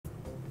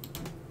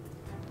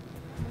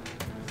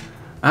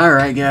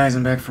Alright guys,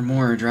 I'm back for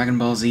more Dragon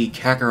Ball Z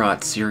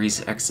Kakarot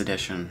Series X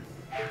Edition.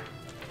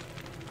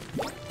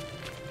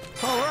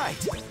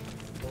 Alright!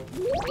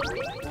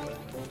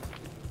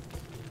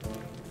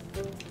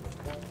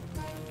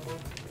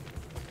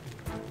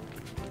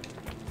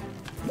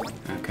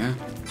 Okay.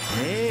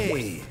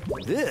 Hey,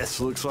 this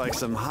looks like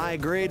some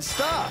high-grade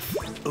stuff.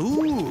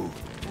 Ooh,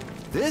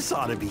 this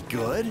ought to be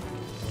good.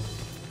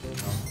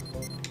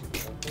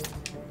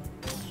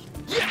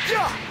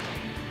 Yeah!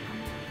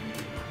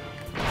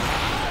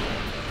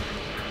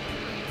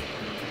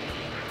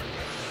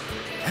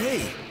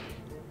 Hey,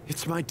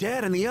 it's my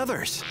dad and the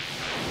others.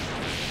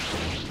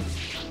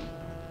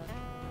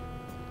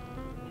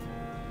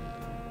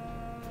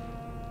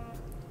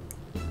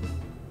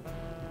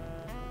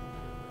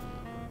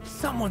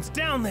 Someone's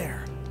down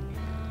there.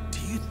 Do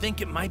you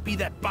think it might be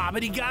that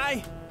Bobbity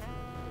guy?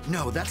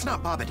 No, that's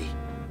not Bobbity.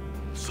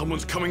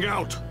 Someone's coming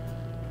out.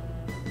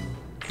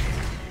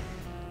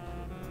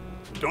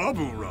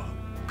 Dabura.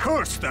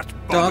 Curse that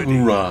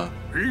Bobbity. Dabura.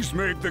 He's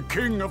made the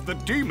king of the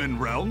demon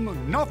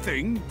realm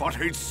nothing but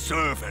his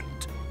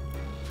servant.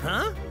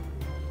 Huh?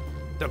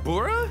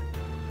 Dabura?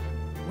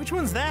 Which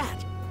one's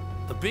that?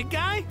 The big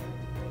guy?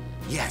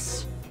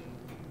 Yes.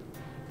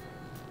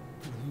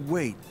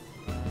 Wait,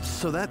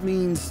 so that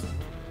means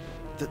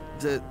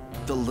the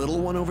little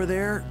one over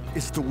there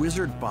is the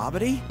wizard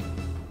Bobbity?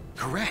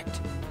 Correct.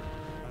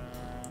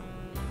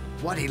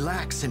 What he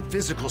lacks in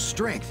physical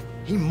strength,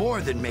 he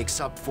more than makes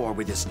up for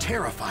with his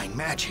terrifying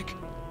magic.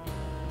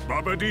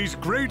 Bobbity's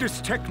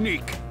greatest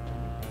technique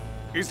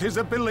is his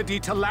ability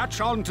to latch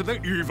on to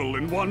the evil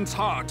in one's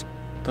heart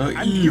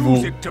and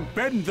use it to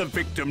bend the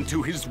victim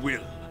to his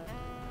will.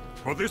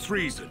 For this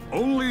reason,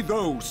 only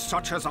those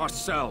such as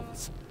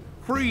ourselves,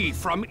 free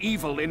from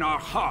evil in our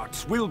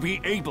hearts, will be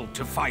able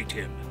to fight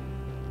him.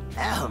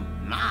 Oh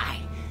my,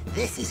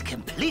 this is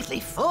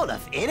completely full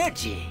of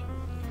energy.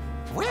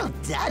 Well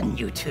done,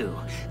 you two.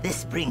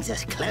 This brings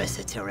us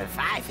closer to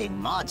reviving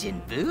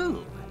Majin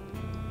Buu.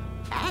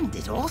 And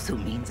it also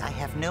means I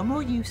have no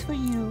more use for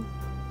you.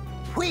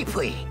 Pui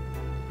Pui.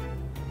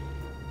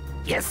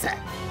 Yes, sir.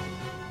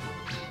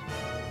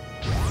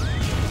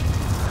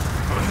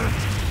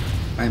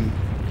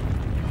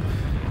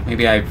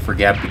 Maybe I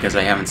forget because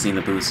I haven't seen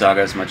the Buu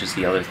Saga as much as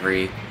the other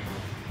three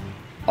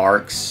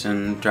arcs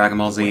in Dragon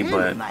Ball Z, Well,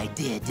 but my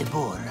dear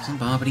Deborah, doesn't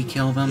Bobbity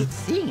kill them? it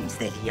seems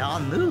that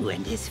Yamu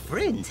and his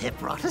friends have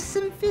brought us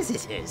some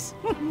visitors.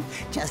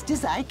 Just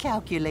as I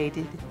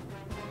calculated.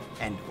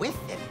 And with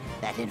them,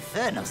 that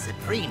infernal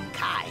Supreme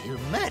Kai who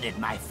murdered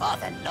my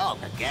father long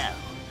ago.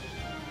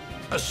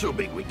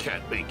 Assuming we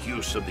can't make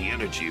use of the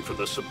energy for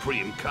the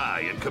Supreme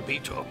Kai and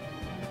Kabito,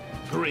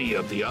 3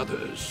 of the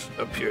others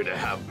appear to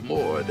have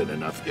more than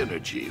enough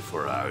energy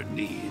for our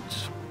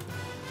needs.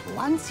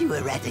 Once you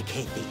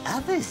eradicate the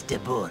others,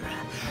 Deborah,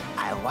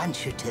 I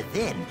want you to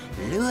then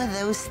lure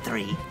those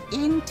 3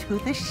 into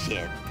the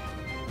ship.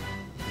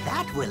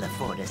 That will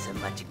afford us a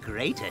much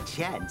greater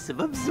chance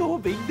of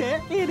absorbing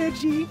their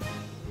energy.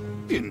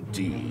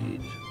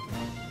 Indeed.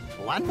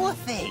 One more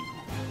thing.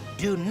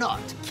 Do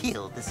not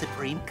kill the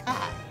Supreme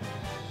Kai.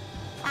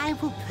 I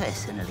will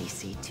personally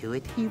see to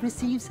it he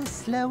receives a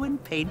slow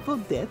and painful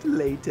death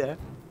later.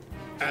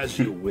 As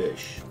you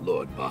wish,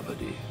 Lord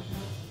Bobbity.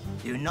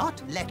 Do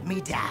not let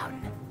me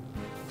down.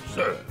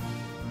 Sir.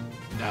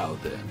 Now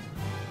then.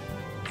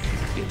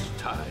 It's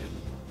time.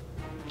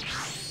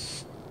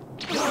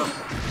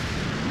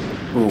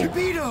 Ooh.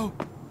 Kabito!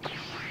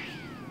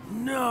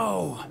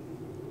 No.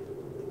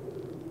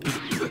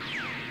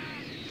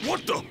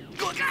 What the?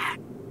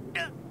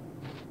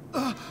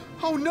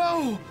 Oh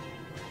no!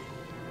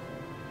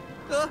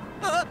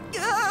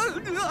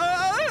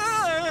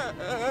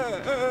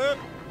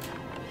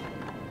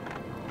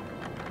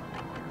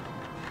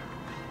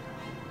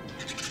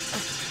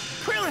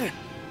 Krillin!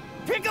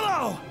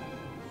 Piccolo!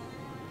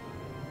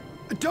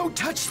 Don't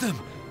touch them!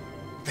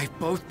 They've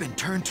both been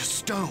turned to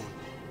stone.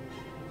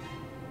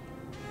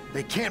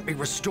 They can't be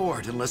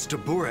restored unless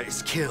Dabura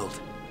is killed.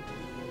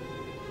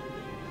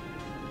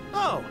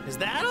 Oh, is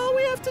that all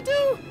we have to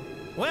do?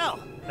 Well,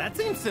 that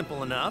seems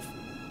simple enough.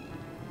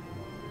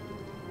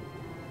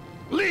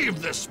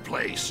 Leave this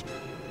place!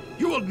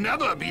 You will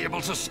never be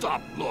able to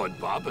stop Lord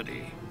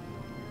Bobbity.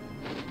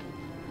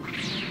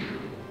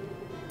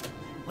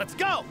 Let's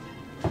go!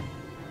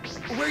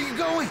 Where are you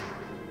going?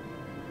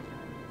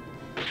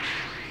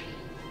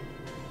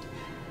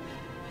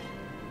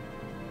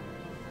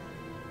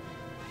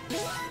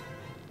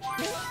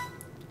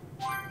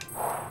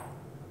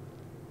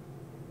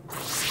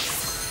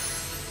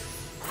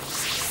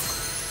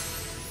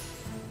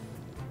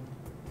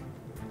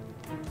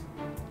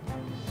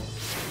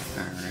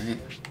 Alright.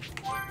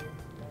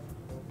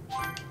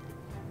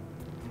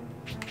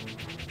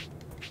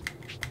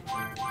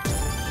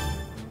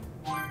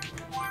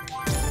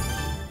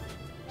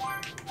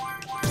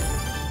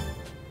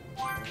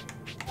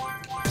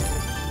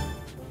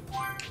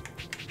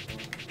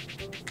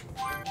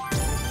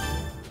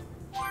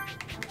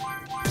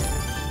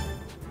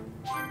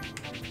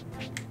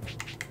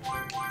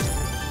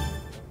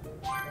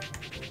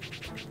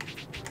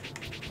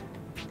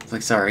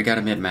 Like, sorry,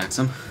 gotta mid-max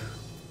him.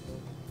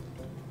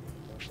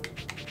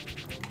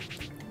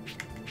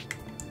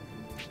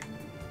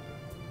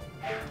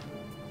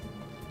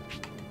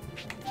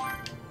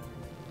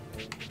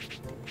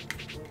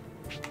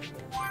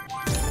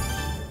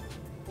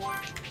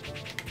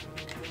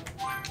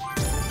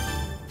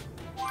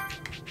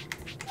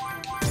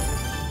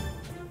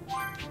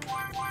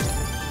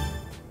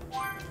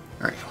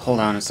 Alright, hold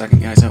on a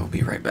second, guys. I will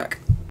be right back.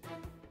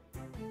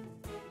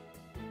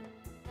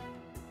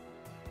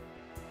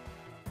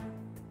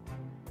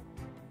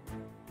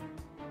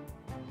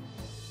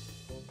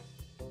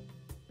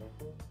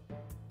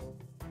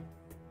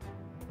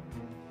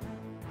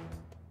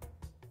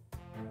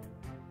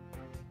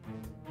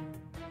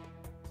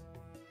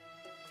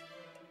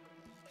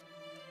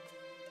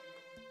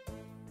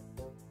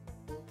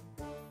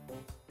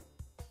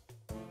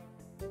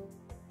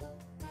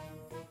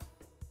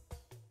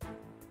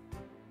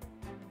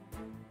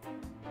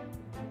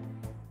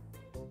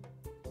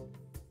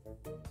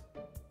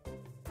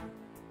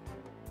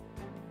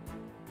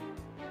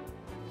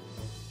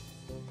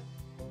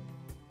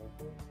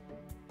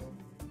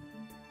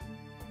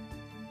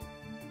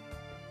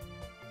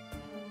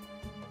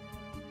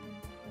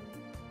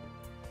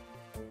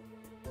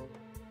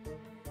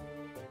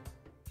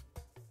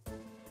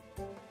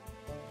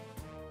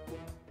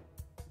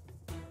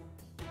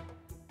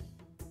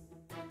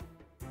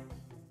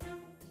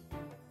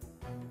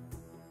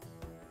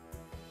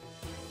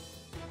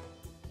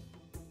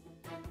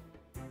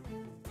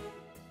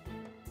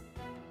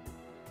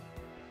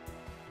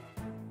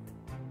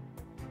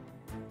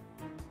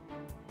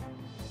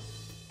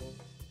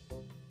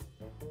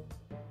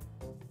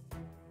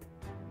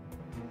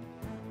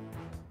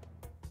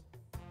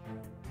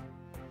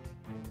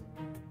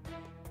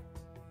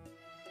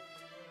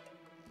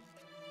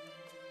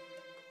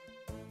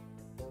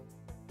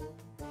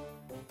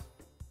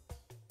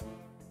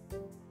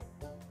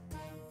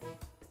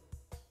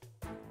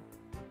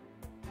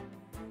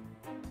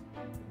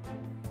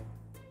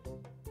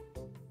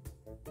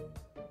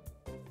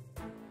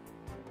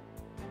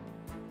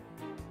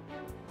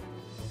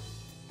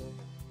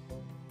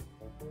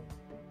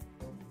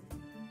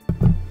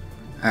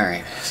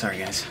 Alright, sorry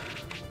guys.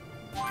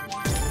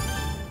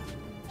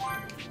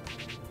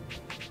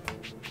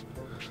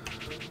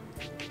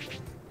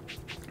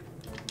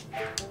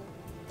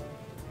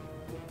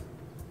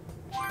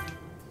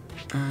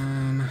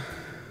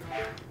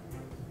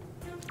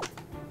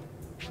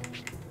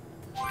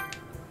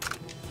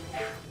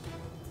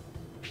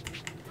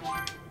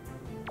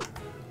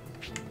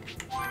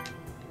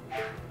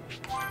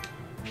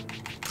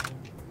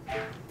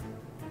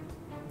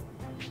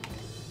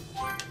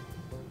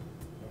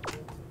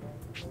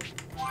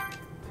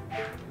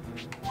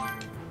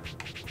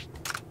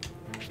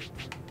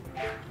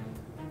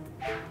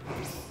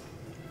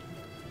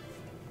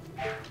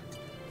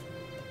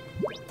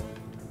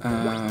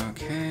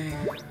 Okay.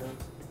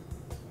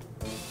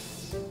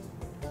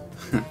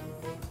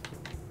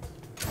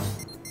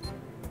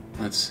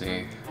 Let's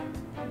see.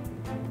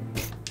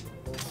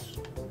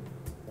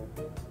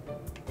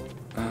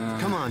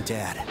 Come on,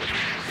 Dad.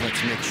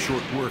 Let's make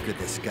short work of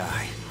this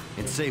guy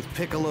and save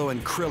Piccolo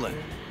and Krillin.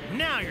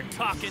 Now you're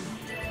talking.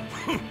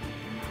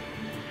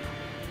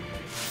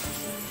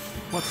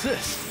 What's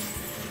this?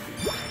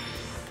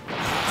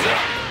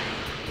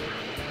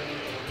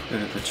 Go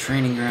to the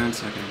training ground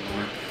so I can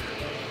work.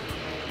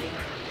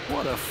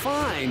 What a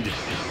find!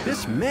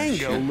 This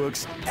mango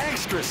looks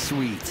extra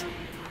sweet.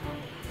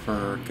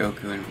 For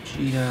Goku and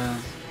Vegeta.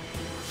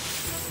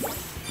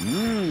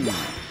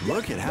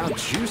 Look at how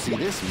juicy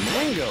this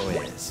mango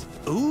is.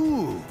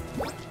 Ooh,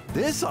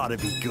 this ought to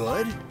be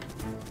good.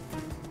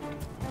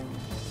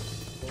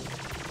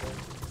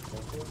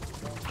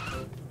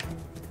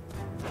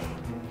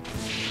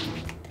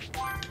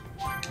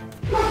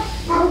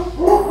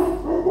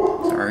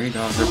 Sorry,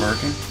 dogs are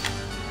barking.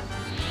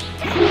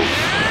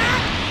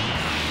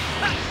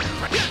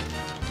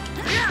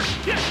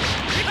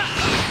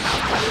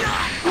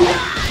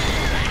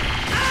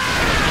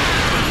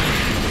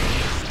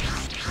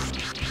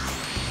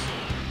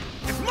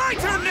 It's my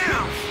turn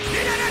now!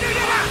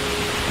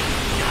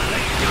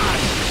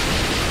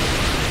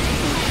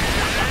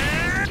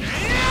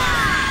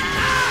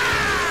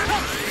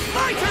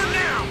 My turn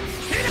now!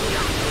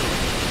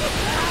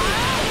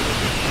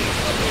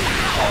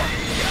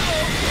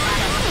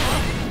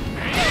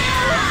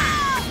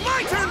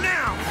 My turn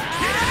now!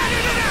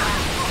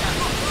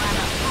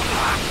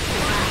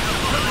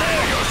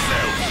 Prepare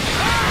yourself!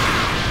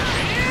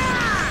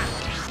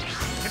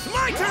 It's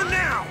my turn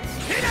now!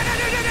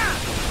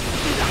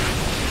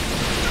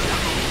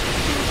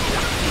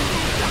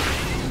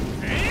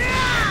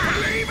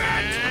 Believe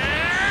it!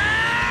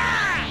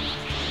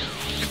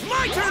 It's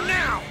my turn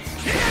now!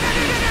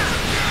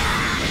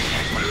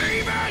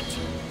 Believe it!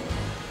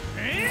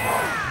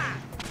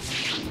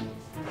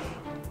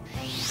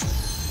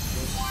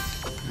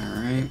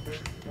 Alright.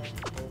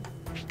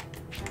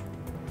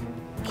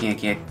 Can't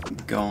get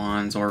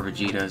Gohan's or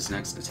Vegeta's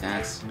next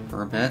attacks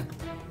for a bit.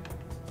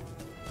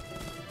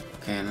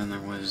 Okay, and then there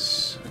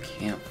was a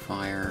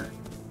campfire.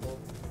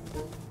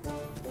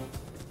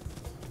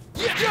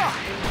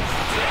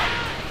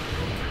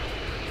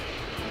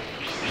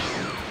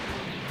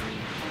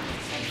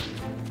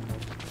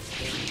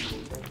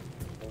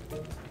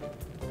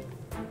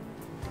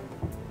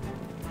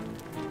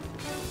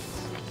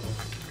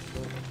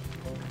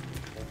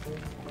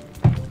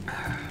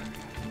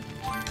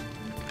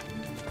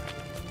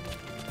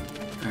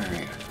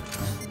 Alright.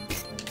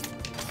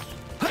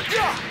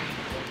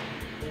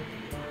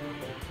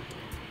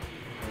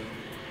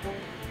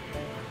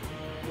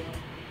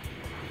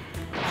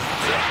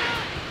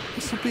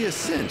 This will be a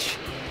cinch.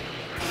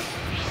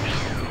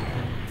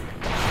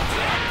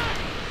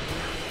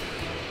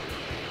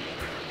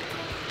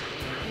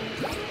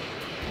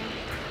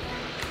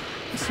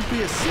 This will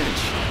be a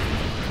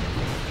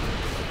cinch.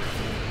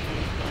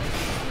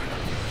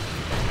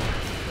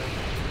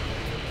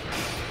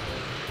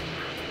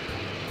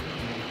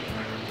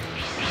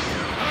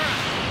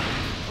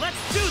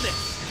 Let's do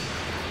this!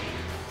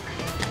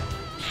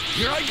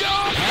 Here I go!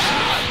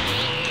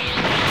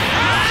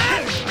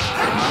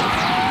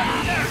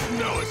 There's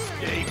no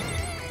escape.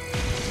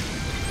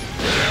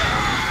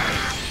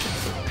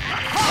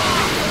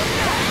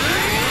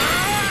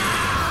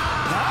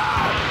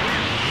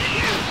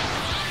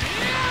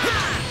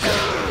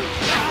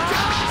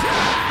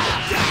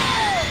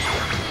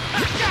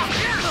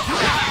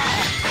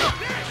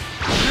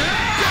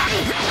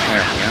 There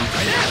we go.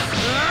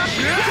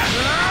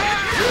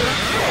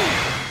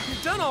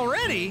 You're done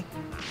already?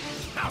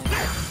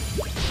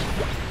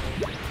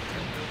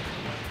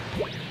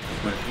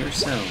 Would appear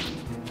so.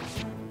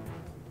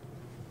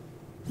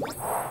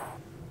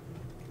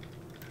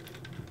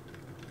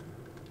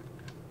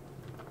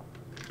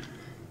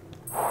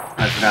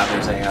 I forgot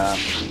there's a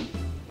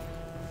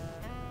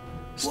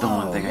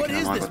stolen Whoa, thing I what can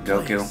is unlock this with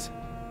Goku. place?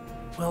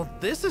 Well,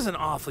 this is an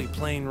awfully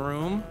plain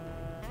room.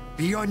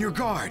 Be on your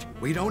guard.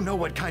 We don't know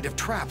what kind of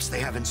traps they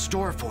have in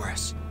store for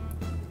us.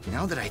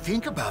 Now that I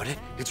think about it,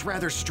 it's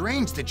rather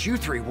strange that you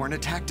three weren't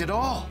attacked at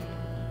all.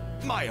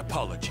 My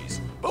apologies,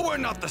 but we're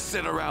not the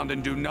sit around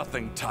and do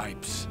nothing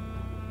types.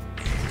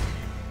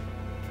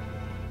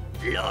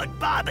 Lord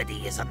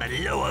Barbady is on the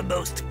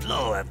lowermost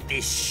floor of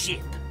this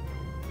ship.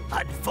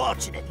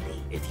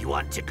 Unfortunately, if you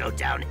want to go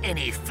down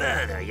any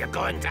further, you're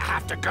going to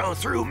have to go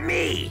through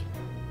me.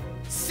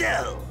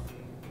 So,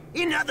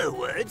 in other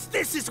words,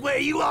 this is where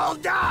you all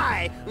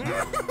die.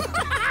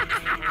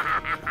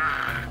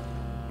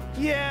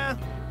 Yeah,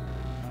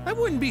 I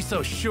wouldn't be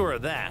so sure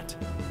of that.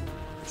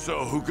 So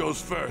who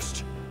goes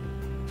first?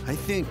 I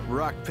think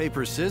rock,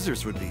 paper,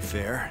 scissors would be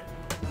fair.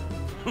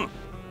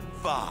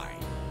 Fine.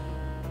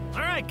 All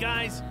right,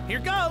 guys, here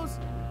goes.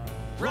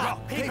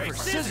 Rock, paper,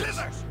 scissors!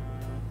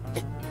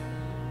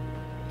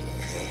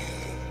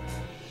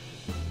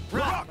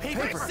 Rock,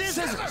 paper,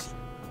 scissors!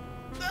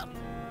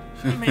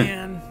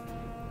 Man.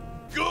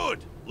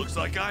 Good! Looks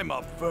like I'm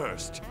up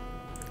first.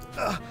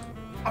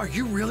 Are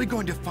you really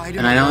going to fight him?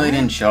 And I know they alone?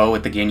 didn't show it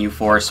with the Ginyu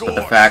Force, but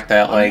the Course. fact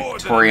that, I'm like, more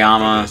than enough for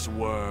Toriyama this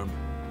worm.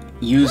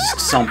 used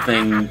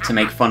something to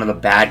make fun of the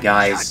bad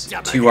guys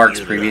 2 arcs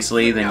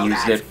previously, then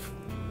used it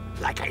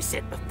Like I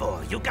said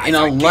before, you guys in a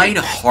are getting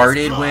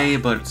light-hearted past this way,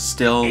 floor. but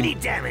still Any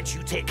damage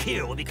you take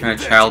here will be kind of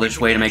converted childish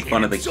into way to make energy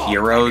fun of the absorbed by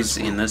heroes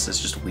this in this is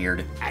just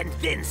weird. and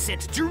then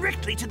sent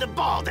directly to the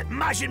ball that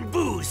Majin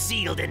Buu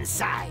sealed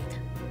inside.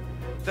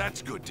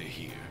 That's good to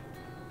hear.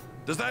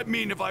 Does that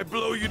mean if I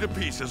blow you to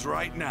pieces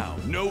right now,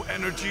 no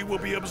energy will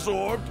be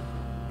absorbed?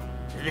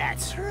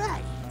 That's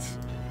right.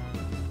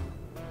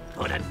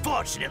 But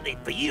unfortunately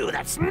for you,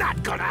 that's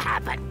not gonna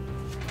happen.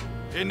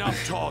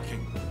 Enough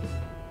talking.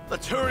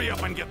 Let's hurry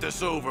up and get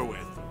this over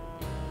with.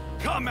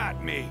 Come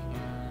at me.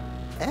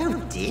 Oh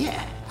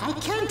dear, I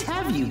can't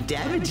have you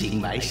damaging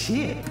my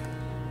ship.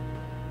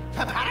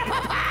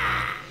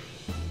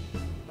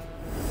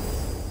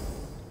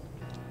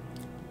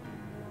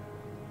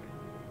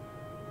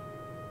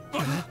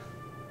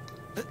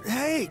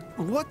 Hey,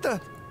 what the?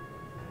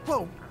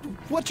 Whoa,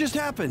 what just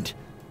happened?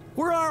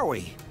 Where are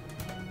we?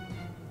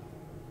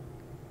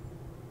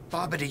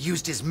 Babidi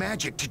used his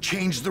magic to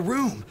change the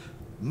room.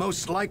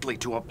 Most likely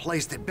to a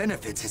place that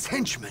benefits his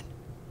henchmen.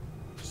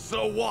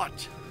 So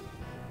what?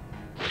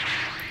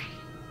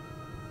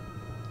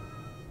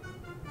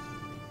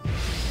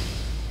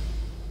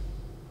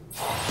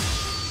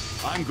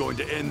 I'm going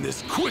to end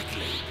this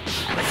quickly.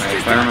 Right,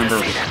 if I remember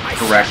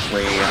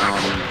correctly,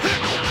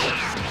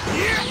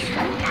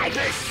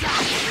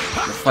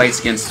 the fights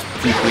against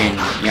Fukui and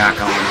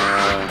Yakon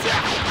are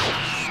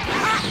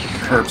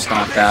curb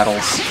stomp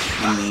battles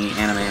in the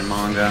anime and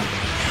manga.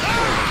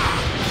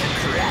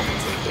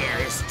 Gravity here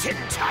is 10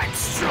 times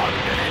stronger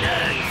than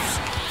Earth's.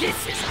 This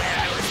is where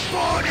I was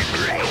born and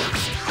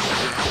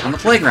raised. And the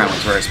playground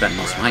was where I spent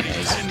most of my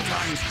days. 10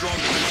 times stronger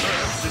than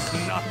Earth is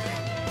nothing.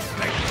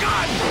 Thank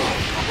God!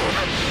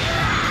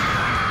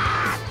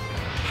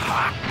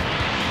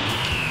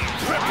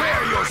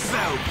 Prepare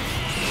yourself!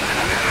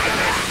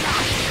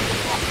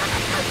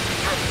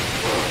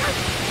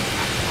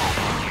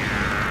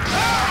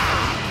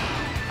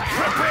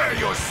 Prepare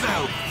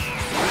yourself!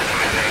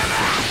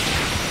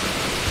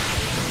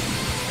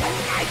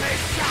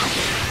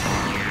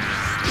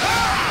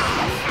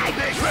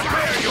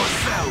 Prepare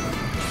yourself!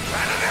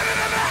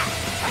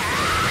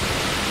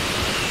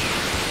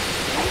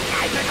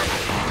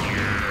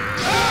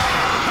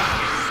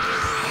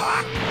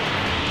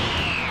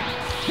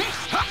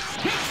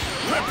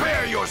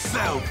 Prepare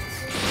yourself!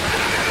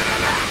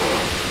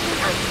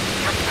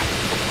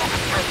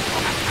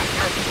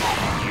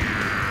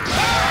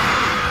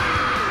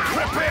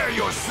 Prepare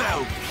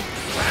yourself!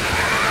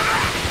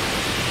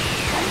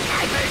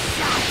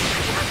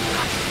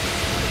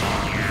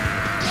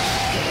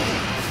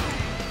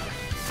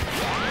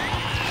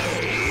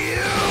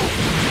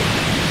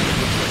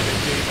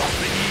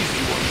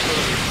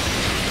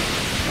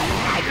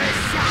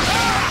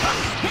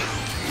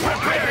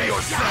 Prepare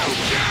yourself!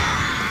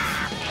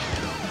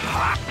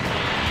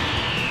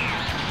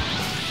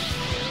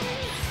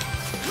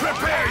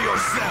 Prepare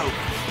yourself!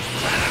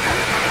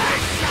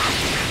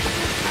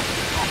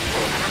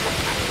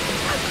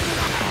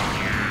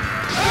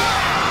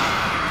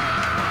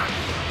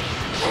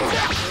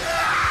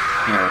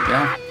 There we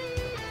go.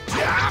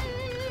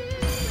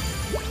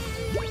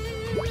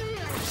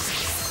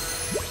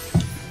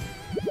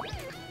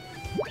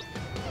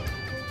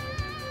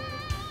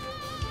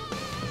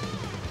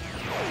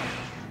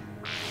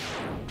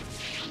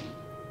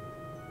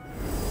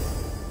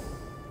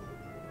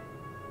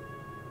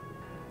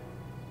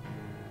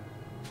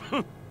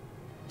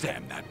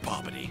 Damn that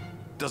Bobbity.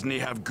 Doesn't he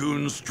have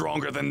goons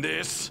stronger than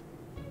this?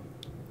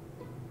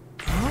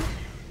 Huh?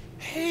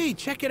 Hey,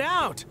 check it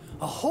out!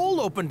 A hole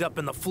opened up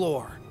in the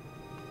floor.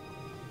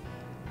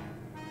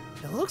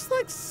 It looks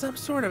like some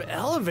sort of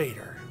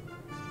elevator.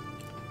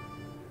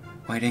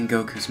 Why didn't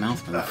Goku's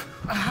mouth move?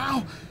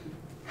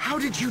 How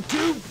did you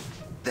do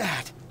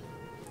that?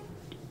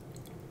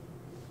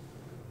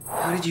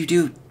 How did you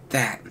do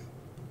that?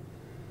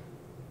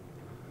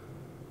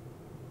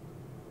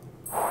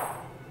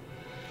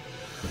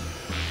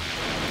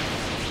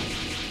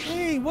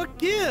 Hey, what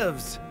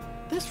gives?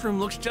 This room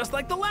looks just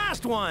like the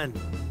last one.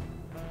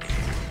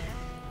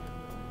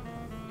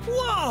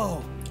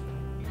 Whoa!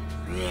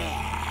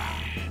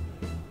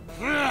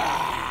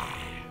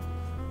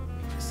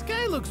 This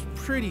guy looks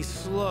pretty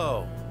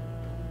slow.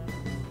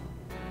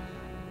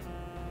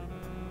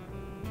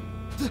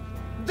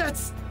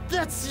 That's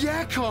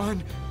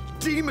Yakon!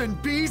 Demon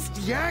Beast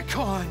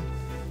Yakon!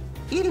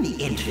 In the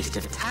interest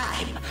of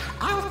time,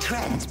 I'll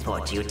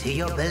transport you to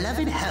your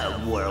beloved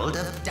home world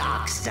of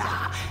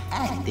Darkstar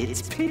and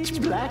its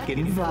pitch-black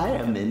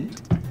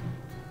environment.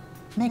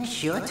 Make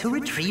sure to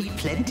retrieve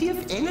plenty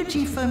of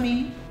energy for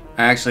me.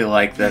 I actually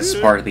like this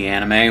part of the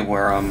anime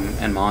where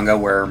and manga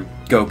where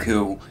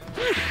Goku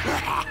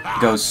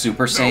goes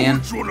Super Saiyan.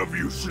 Which one of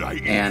you should I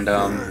eat And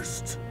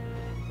first?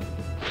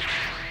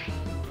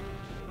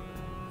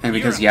 and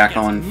because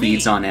Yakon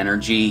feeds on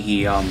energy,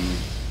 he My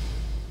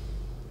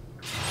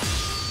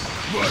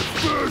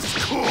first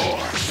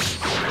course!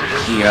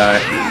 he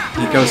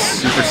goes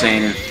Super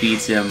Saiyan and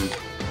feeds him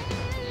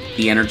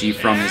the energy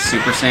from his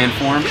Super Saiyan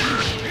form,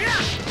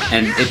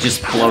 and it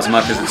just blows him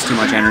up because it's too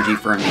much energy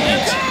for him to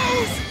eat.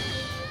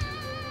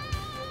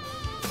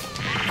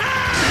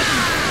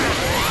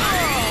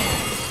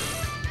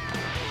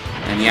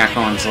 And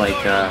Yakon's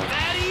like, oh,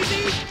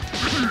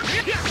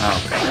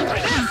 okay.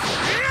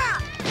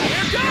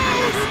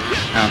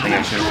 I don't think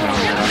I should have put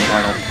that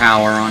unbridled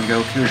power on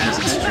Goku because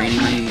it's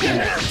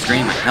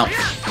draining my health.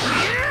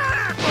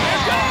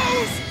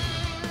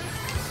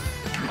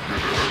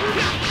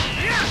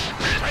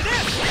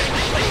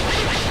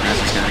 That's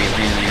just gonna be a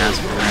pain in the ass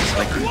for the next,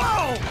 like,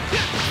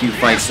 few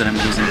fights that I'm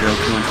using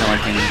Goku until I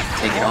can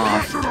take it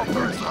off.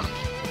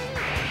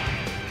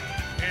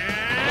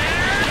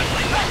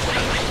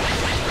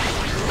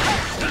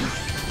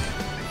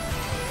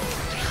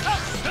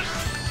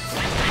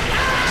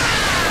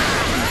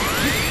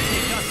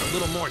 A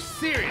little more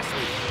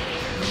seriously.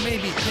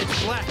 Maybe pitch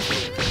black. But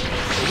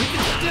we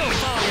can still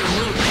follow your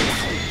movements.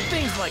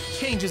 Things like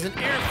changes in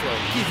airflow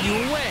give you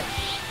away.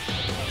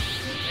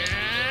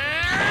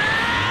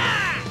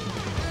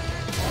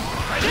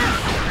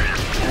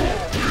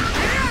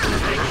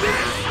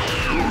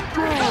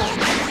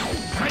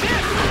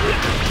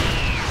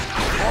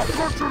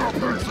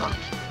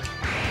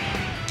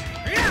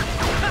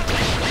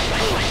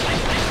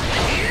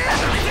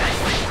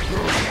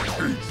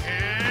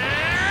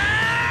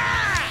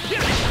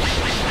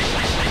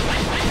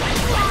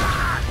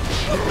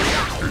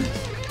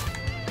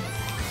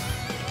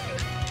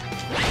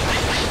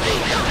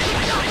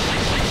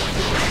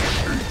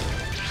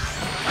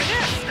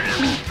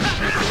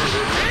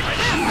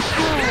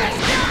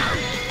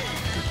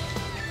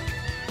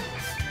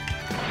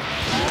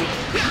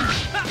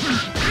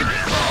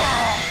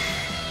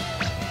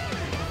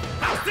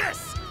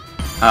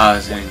 I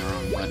was hitting the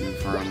wrong button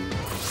for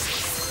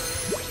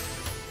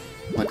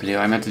what to do.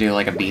 I meant to do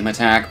like a beam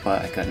attack,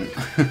 but I couldn't.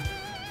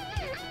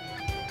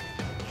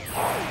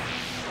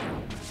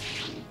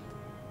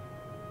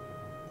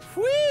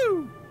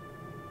 Whew!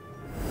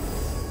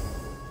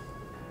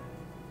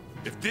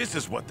 If this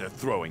is what they're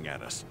throwing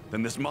at us,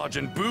 then this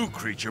Majin Buu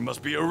creature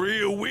must be a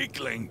real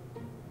weakling.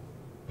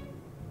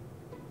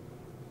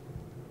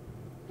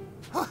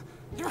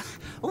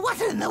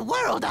 What in the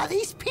world are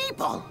these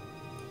people?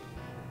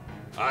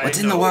 What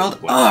in the world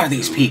are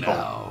these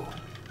people?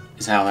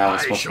 Is how that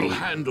was I supposed shall to be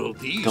handle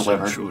these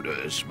delivered.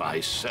 intruders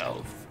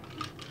myself.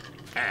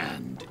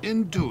 And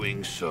in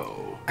doing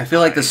so, I feel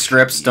like the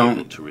scripts shall be don't,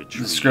 able to the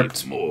retrieve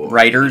script more than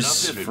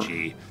writers enough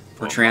energy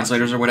for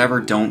translators or whatever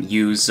don't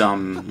use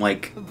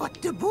like But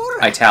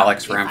Dabura,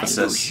 italics for if emphasis.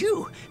 I lose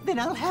you, then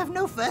I'll have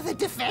no further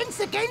defense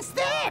against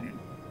them.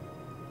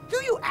 Do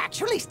you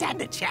actually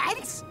stand a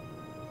chance?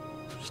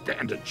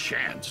 Stand a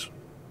chance.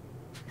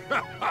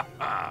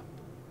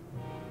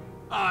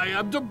 I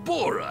am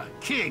Deborah,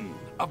 king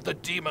of the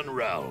demon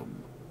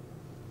realm.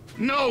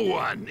 No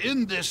one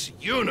in this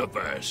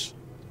universe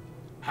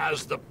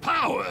has the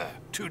power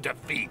to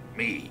defeat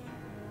me.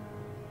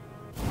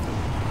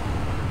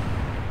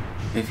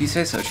 If you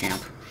say so,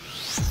 champ.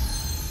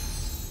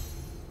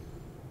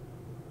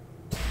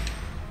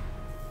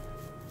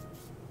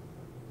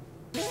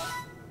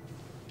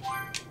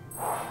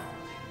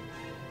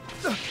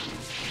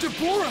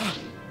 Deborah!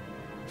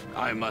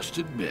 I must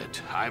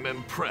admit, I'm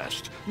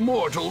impressed.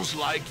 Mortals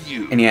like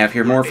you. And yeah, if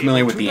you're more were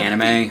familiar able with to the defeat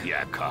anime,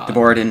 Yakon.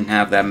 Deborah didn't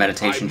have that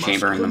meditation I must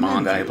chamber in the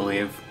commend manga, I you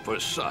believe. for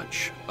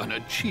such an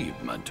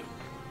achievement.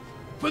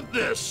 But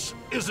this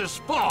is as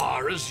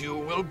far as you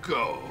will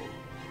go.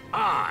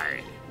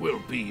 I will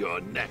be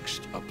your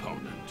next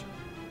opponent.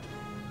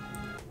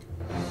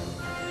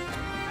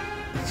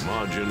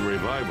 Margin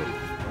revival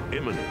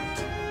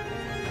imminent.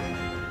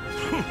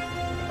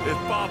 If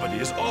Babidi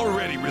is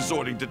already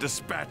resorting to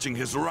dispatching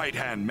his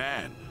right-hand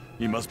man,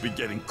 he must be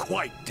getting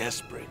quite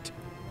desperate.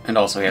 And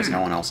also, he has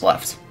no one else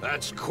left.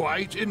 That's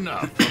quite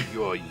enough of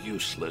your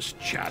useless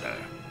chatter.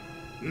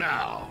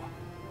 Now,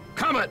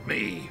 come at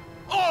me,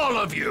 all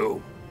of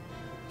you!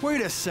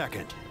 Wait a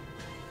second.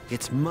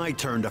 It's my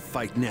turn to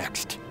fight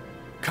next.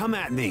 Come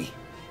at me.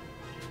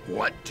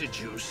 What did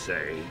you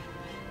say?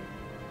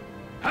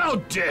 How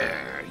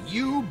dare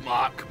you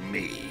mock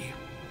me?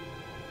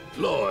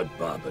 Lord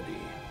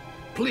Babidi,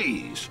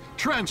 please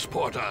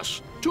transport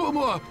us to a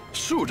more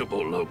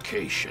suitable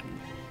location.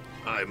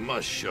 I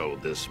must show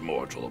this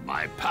mortal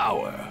my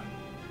power.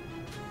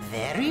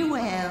 Very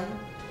well.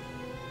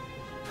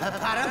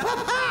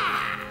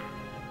 Pa-pa-da-pa-pa!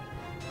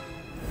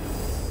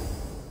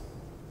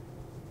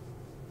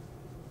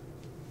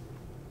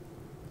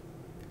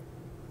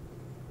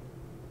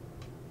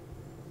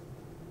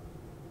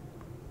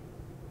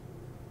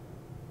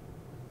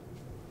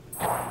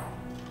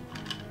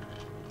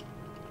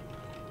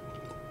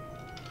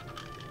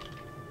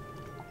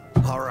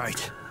 All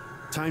right.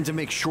 Time to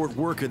make short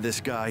work of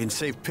this guy and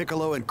save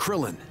Piccolo and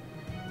Krillin.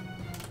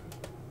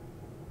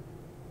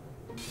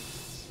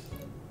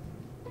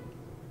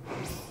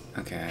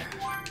 Okay.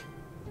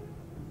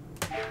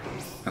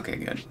 Okay,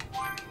 good.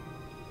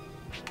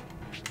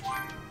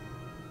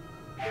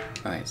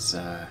 Alright,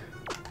 so...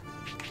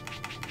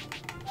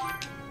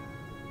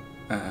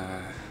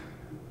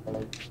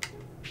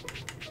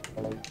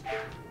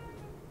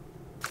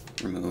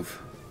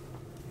 remove.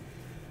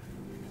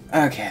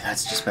 Okay,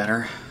 that's just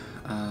better.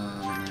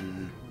 And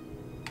then...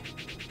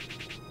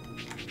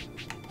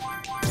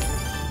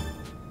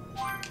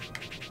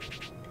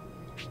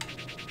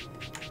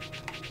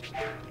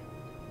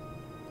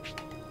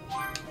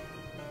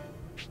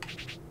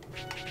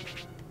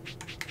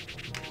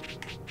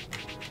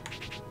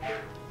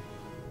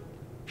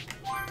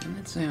 Didn't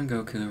it say on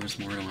Goku there was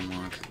more to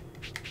unlock?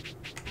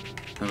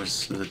 That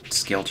was the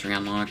skill tree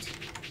unlocked?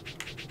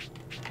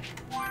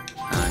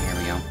 Here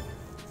we go.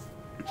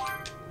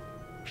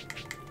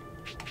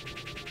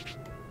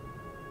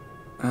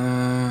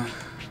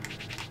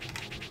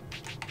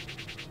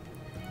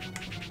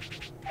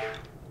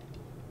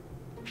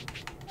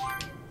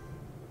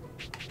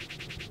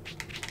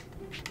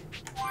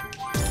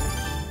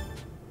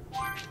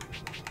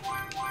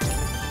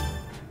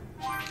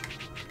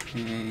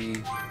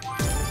 Okay.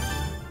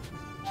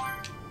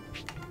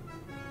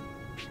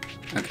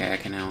 Okay, I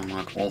can now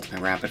unlock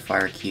Ultimate Rapid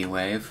Fire Key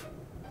Wave.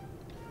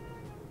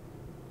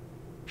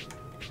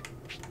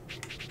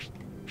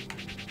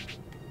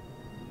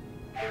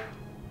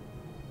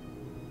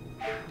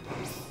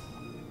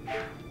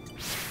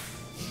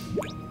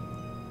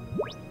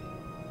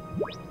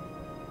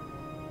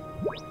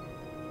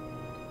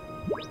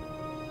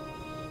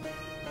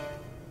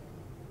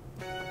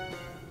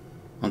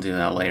 I'll do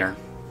that later.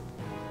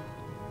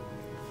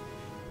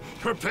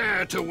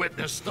 Prepare to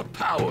witness the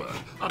power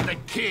of the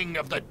King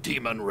of the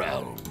Demon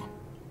Realm.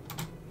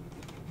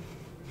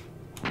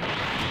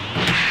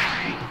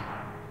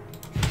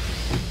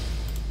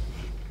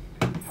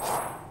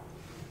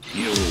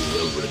 You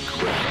will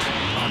regret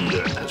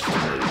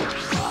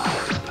underestimating my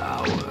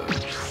power.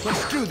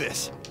 Let's do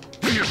this.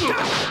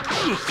 Impossible!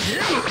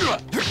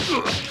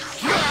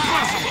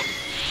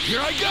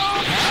 Here I go!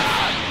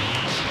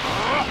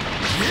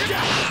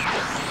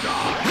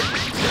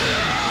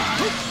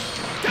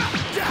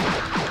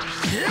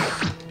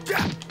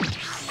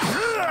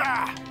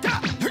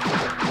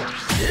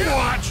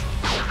 Watch!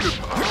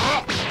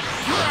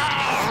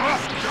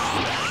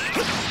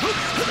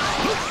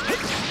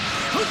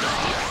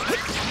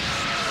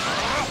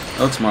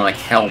 looks more like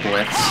Hell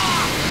Blitz.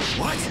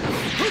 What?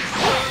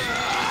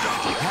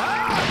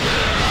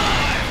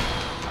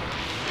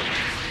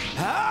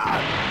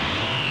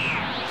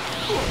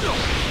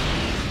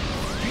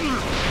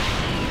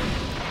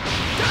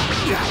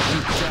 You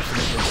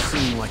definitely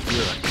seem like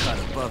you're a cut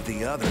above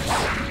the others.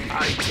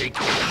 I take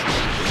it.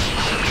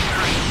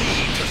 I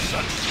need to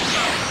such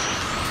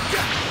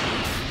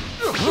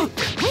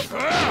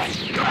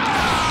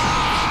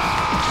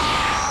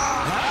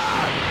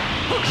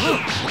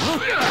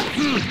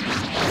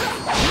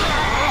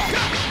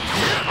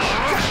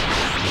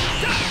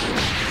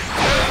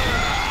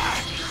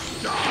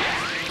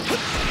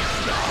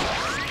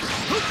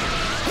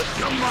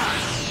Come on!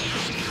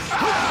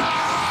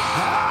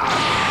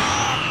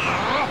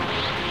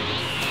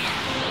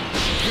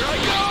 Here I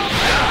go!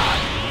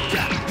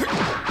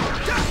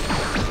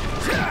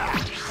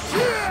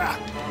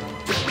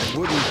 I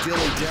wouldn't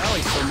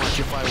dilly-dally so much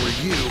if I were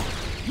you.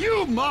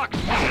 You mock me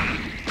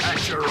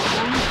at your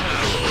own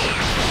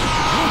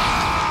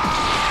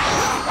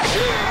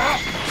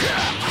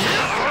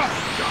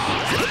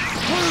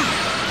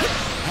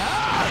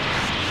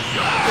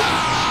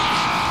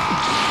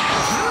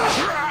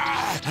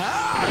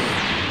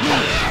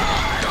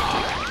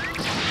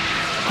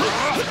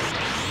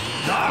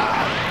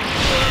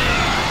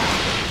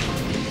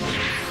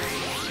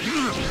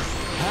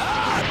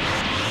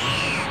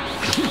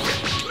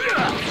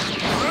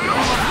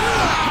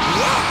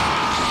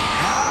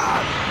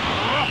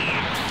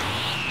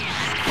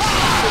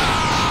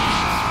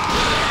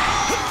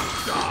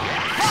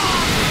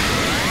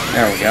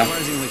There we go.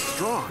 Surprisingly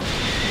strong.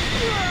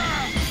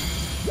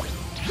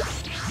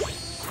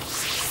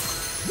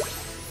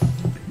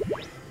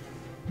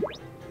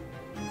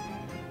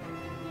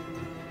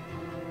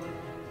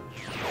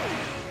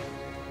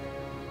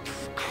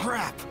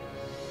 Crap!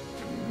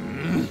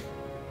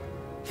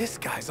 This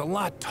guy's a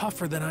lot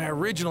tougher than I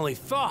originally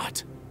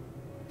thought.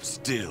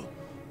 Still,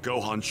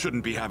 Gohan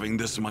shouldn't be having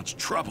this much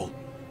trouble.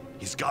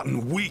 He's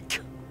gotten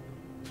weak.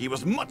 He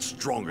was much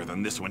stronger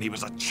than this when he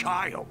was a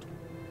child.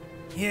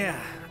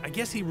 Yeah, I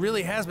guess he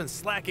really has been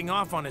slacking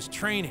off on his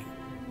training.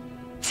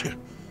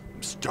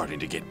 I'm starting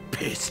to get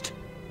pissed.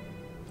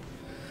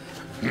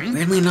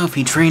 Weirdly enough,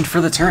 he trained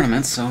for the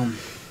tournament, so...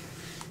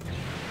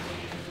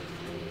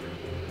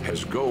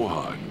 As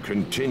Gohan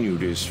continued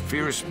his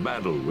fierce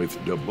battle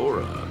with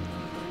Deborah,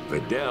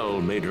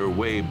 Videl made her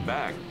way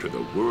back to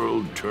the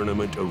World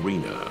Tournament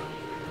arena.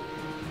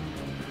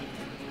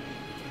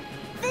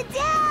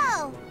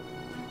 Videl!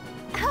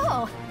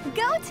 Oh,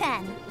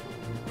 Goten!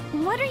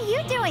 What are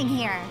you doing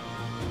here?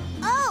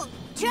 Oh,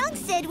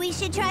 Trunks said we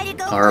should try to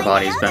go Our find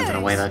body's the bent in a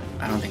others. way that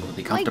I don't think would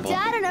be comfortable. My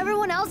dad and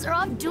everyone else are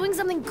off doing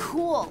something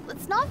cool.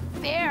 It's not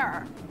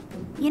fair.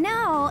 You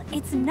know,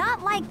 it's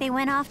not like they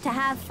went off to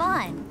have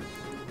fun.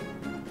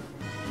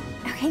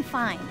 Okay,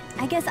 fine.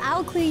 I guess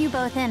I'll clue you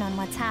both in on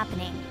what's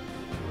happening.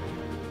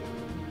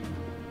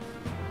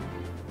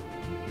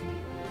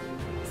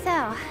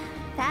 So,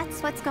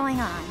 that's what's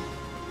going on.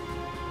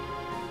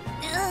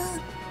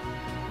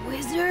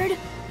 Wizard?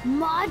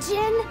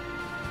 Majin?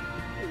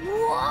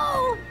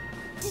 Whoa!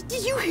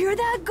 Did you hear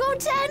that,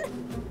 Goten?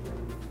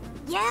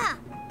 Yeah,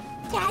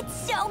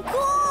 that's so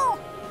cool!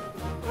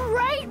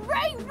 Right?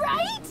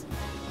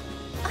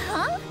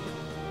 Huh?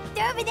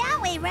 They're over that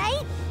way,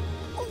 right?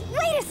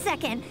 Wait a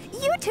second!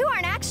 You two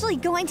aren't actually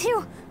going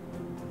to...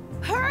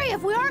 Hurry,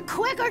 if we aren't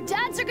quick, our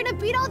dads are gonna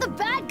beat all the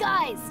bad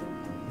guys!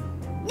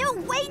 No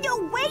way!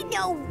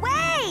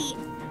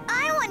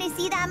 I want to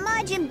see that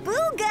Majin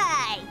Buu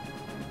guy!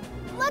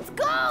 Let's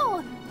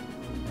go!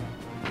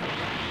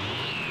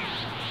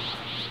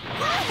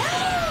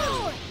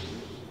 Woohoo!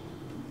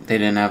 They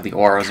didn't have the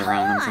auras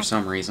around them for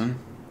some reason.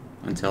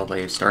 Until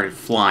they started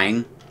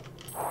flying.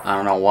 I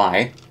don't know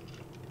why.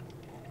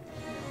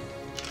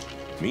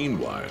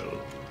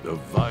 Meanwhile, the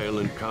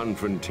violent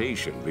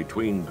confrontation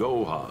between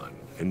Gohan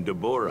and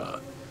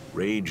Deborah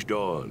raged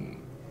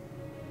on.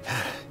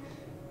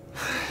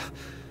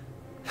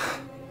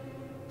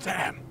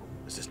 Damn,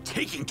 this is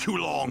taking too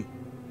long.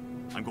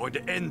 I'm going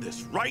to end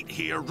this right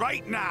here,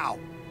 right now.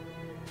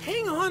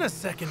 Hang on a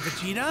second,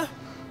 Vegeta.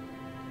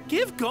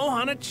 Give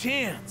Gohan a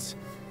chance.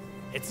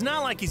 It's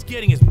not like he's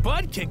getting his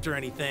butt kicked or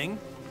anything.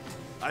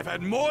 I've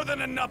had more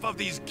than enough of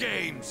these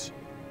games.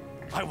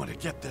 I want to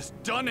get this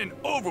done and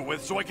over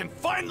with so I can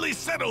finally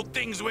settle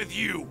things with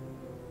you.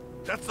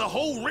 That's the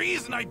whole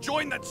reason I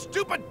joined that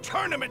stupid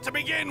tournament to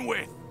begin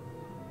with.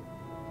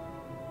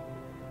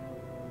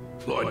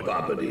 Lord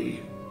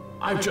Babidi,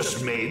 I've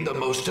just made the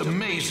most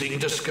amazing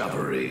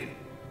discovery.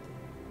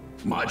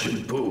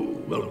 Majin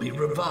Buu will be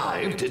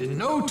revived in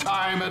no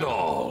time at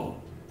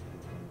all.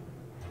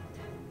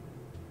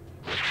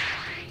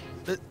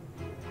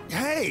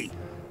 Hey!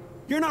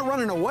 You're not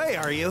running away,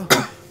 are you?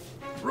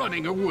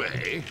 Running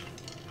away?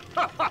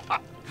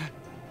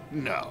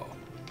 No.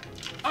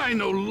 I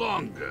no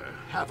longer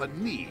have a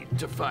need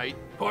to fight,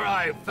 for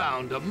I've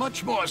found a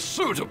much more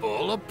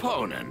suitable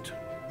opponent.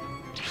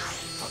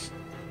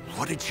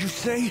 What did you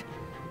say?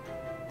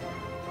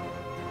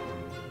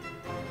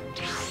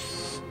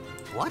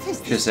 What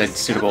is Just a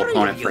suitable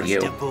opponent for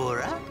you.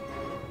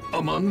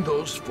 Among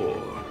those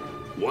four,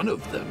 one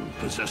of them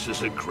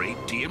possesses a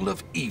great deal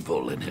of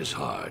evil in his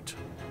heart.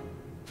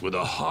 With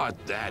a heart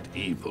that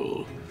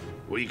evil,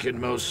 we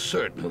can most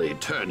certainly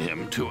turn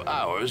him to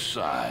our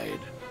side.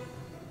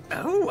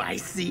 Oh, I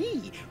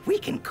see. We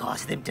can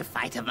cause them to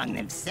fight among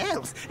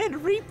themselves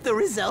and reap the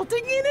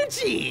resulting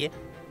energy.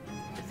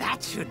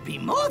 That should be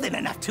more than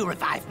enough to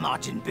revive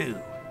Majin Buu.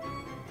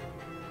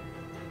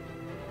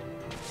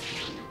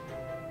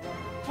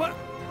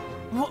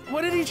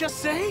 What did he just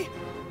say?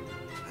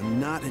 I'm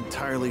not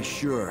entirely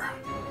sure.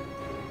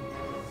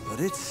 But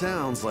it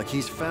sounds like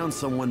he's found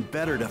someone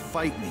better to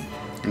fight me.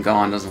 And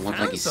Gohan doesn't look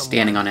like he's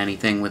standing on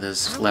anything with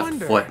his left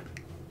foot.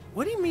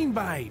 What do you mean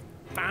by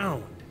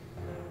found?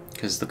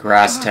 Because the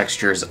grass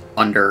texture is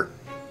under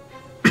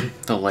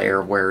the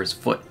layer where his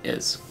foot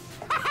is.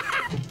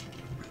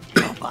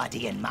 Your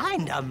body and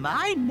mind are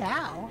mine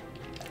now.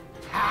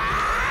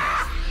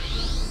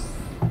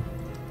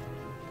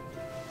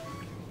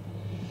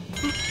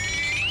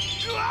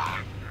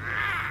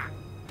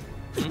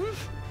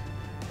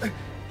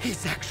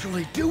 He's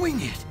actually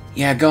doing it.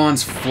 Yeah,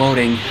 Gohan's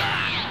floating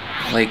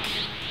like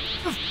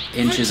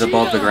inches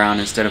above the ground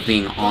instead of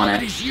being on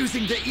it. He's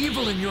using the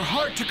evil in your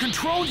heart to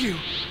control you.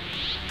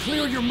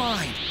 Clear your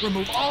mind.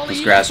 Remove all Those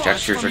evil grass thoughts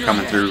textures from are your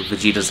coming head. through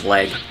Vegeta's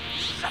leg.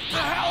 Shut the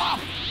hell up!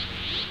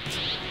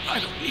 I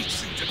don't need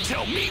you to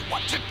tell me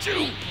what to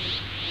do!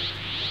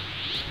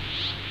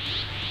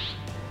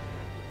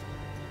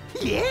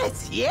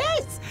 Yes,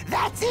 yes,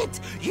 that's it.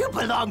 You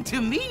belong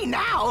to me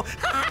now.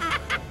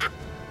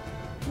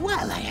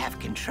 While I have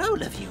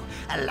control of you,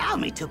 allow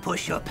me to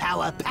push your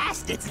power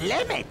past its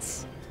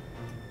limits.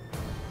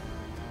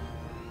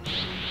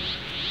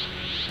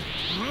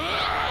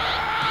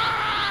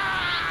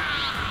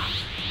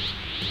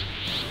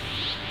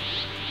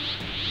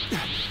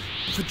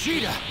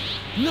 Vegeta!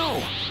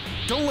 No!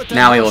 Don't let that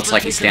Now he monster looks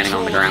like take he's standing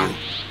on the control of ground.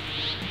 you.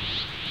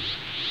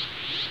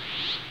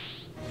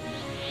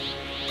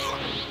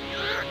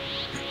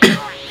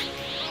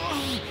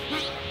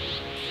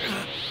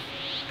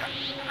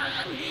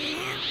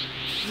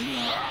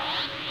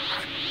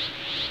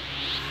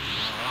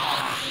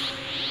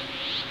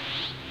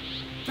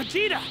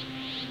 Vegeta!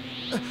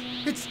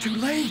 It's too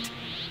late.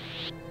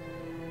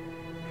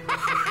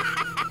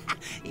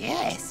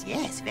 Yes,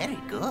 yes, very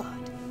good.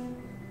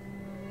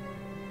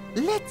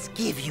 Let's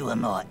give you a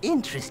more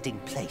interesting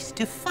place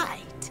to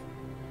fight.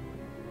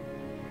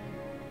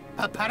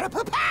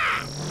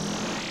 Pa-pa-ra-pa-pa!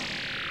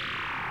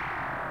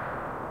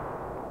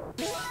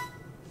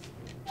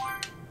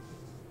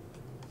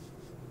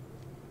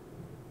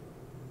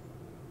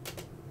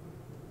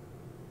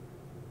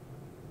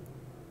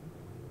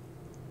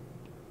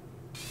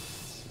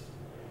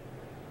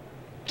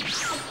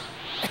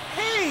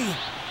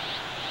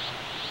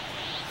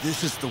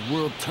 This is the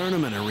World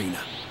Tournament Arena.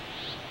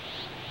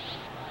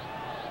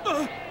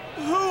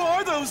 Who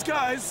are those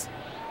guys?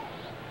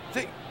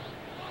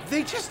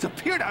 They just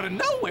appeared out of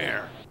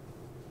nowhere!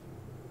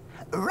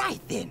 Right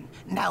then.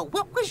 Now,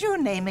 what was your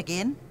name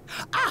again?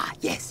 Ah,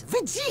 yes,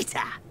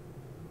 Vegeta.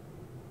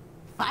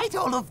 Fight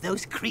all of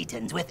those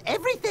cretins with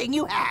everything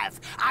you have.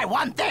 I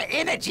want their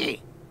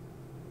energy.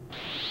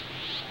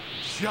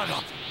 Shut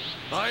up!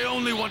 I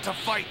only want to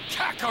fight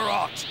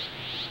Kakarot!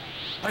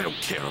 I don't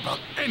care about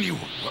anyone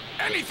or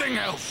anything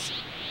else!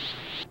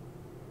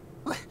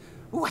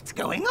 What's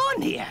going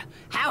on here?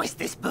 How is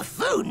this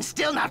buffoon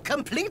still not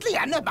completely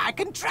under my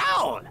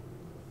control?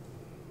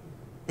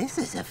 This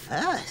is a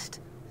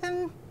first.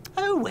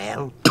 Oh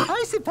well,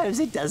 I suppose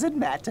it doesn't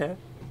matter.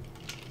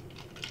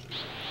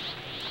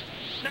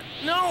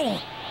 No!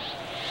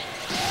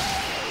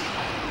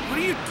 What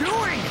are you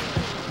doing?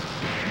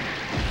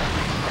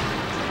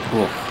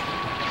 Cool.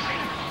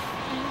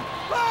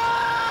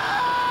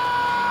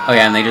 Oh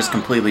yeah, and they just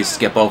completely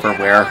skip over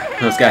where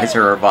those guys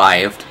are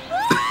revived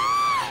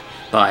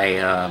by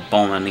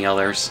Bulma and the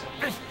others.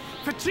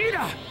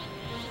 Vegeta!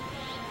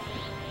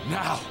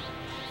 Now!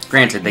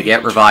 Granted, they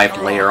get revived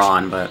later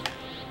on, but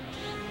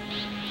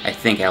I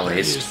think at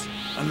least.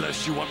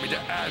 Unless you want me to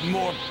add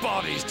more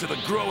bodies to the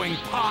growing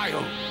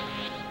pile.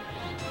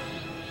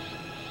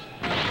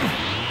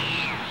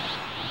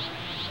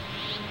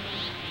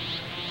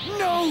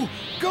 No!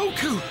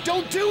 Goku,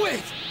 don't do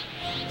it!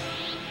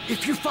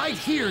 If you fight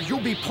here, you'll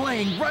be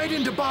playing right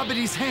into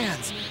Babidi's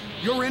hands.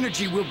 Your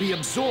energy will be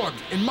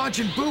absorbed, and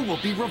Majin Buu will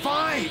be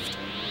revived.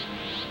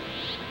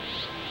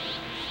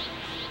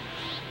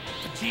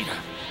 Vegeta,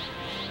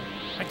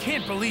 I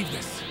can't believe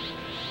this.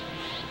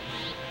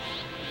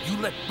 You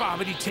let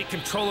Babidi take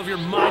control of your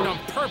mind on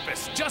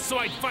purpose, just so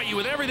I'd fight you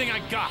with everything I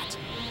got.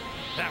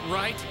 That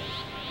right?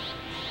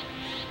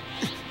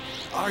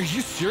 Are you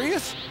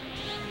serious?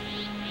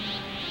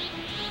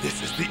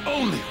 This is the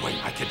only way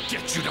I could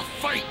get you to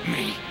fight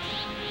me!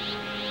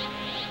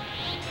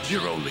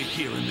 You're only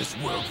here in this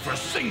world for a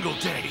single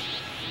day.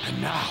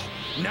 And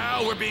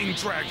now we're being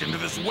dragged into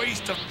this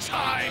waste of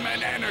time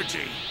and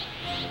energy.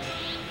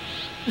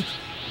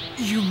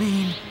 You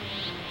mean...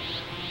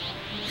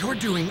 you're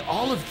doing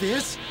all of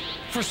this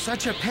for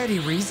such a petty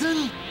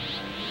reason?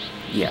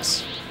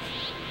 Yes.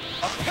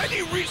 A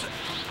petty reason?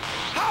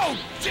 How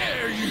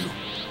dare you?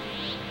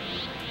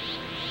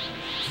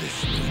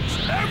 This means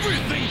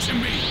everything to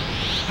me.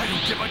 I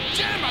don't give a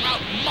damn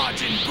about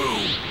Majin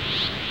Buu.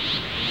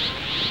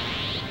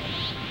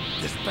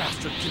 This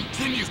bastard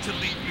continues to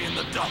leave me in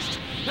the dust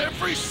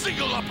every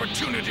single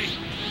opportunity.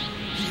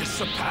 He has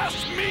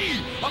surpassed me,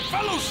 a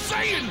fellow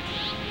Saiyan.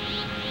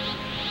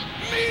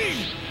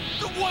 Me,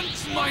 the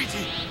once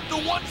mighty, the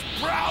once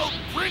proud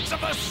Prince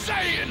of the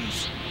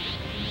Saiyans.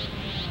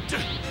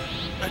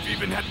 I've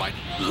even had my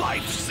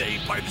life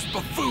saved by this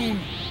buffoon.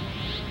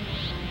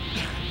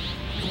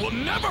 You will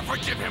never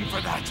forgive him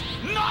for that.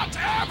 Not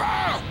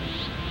ever!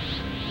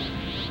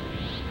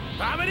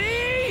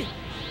 Babidi!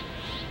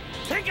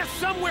 Take us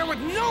somewhere with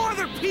no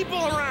other people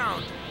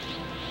around!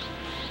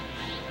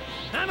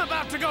 I'm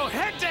about to go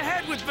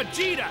head-to-head with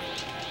Vegeta!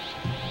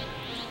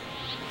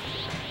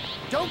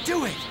 Don't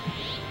do it!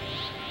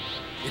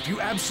 If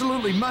you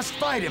absolutely must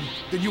fight him,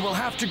 then you will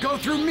have to go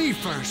through me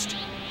first.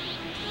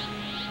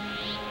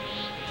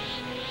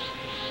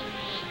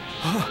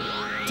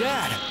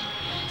 Dad!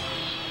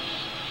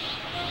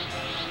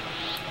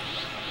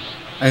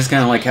 I just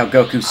kind of like how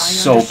Goku's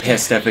so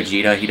pissed at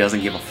Vegeta, he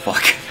doesn't give a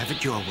fuck. Have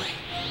it your way.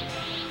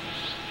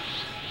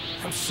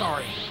 I'm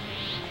sorry.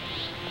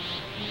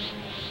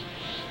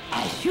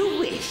 As you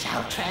wish,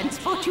 I'll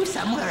transport you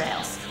somewhere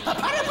else.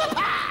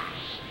 Pa-pa-da-pa-pa!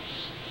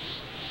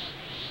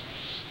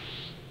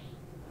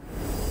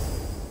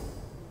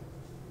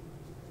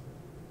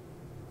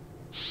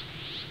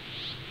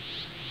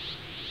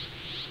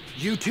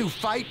 You two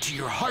fight to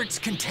your heart's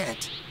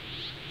content.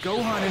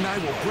 Gohan and I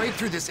will break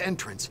through this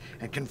entrance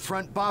and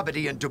confront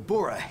Babidi and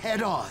Dabura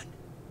head-on.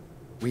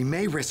 We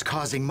may risk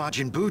causing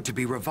Majin Buu to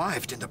be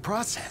revived in the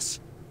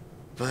process.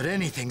 But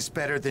anything's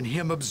better than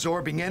him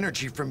absorbing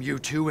energy from you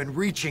two and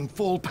reaching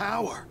full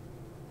power.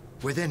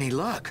 With any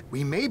luck,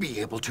 we may be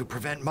able to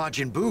prevent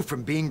Majin Buu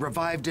from being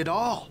revived at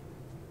all.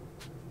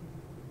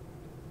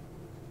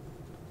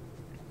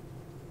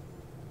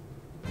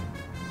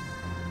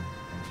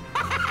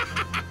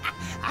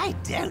 I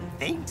don't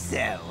think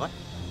so.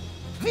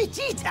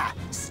 Vegeta,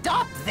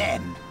 stop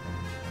them!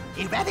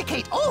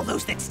 Eradicate all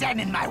those that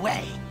stand in my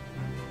way!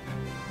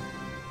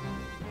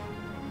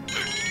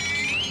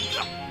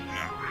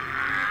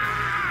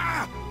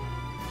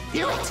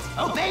 Do it!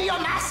 Obey your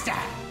master!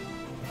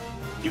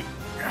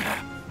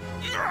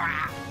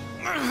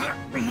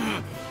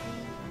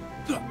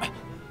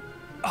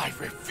 I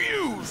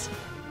refuse!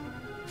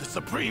 The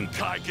Supreme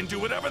Kai can do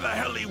whatever the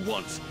hell he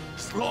wants,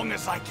 as long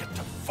as I get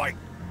to fight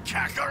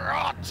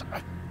Kakarot!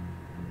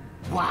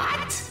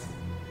 What?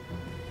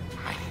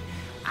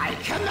 I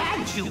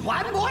command you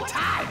one more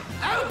time!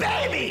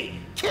 Obey me!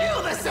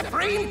 Kill the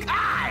Supreme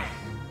Kai!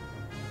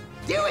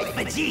 Do it,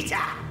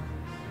 Vegeta!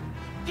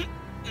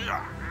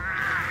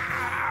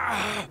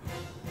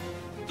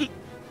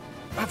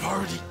 I've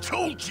already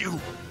told you!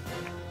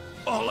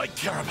 All I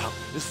care about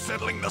is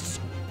settling the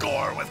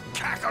score with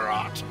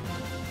Kakarot!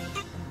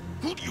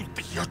 Who do you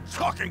think you're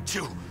talking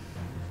to?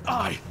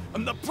 I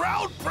am the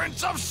proud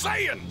Prince of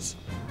Saiyans!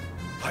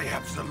 I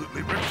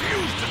absolutely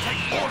refuse to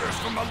take orders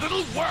from a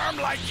little worm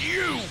like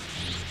you!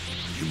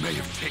 You may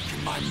have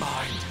taken my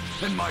mind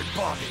and my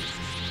body,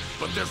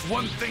 but there's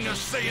one thing a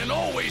Saiyan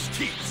always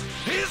keeps,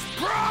 his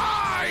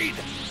pride!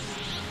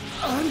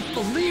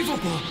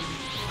 Unbelievable!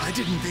 I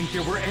didn't think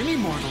there were any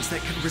mortals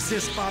that could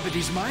resist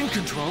Babidi's mind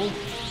control.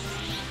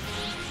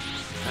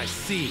 I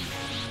see.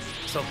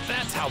 So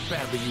that's how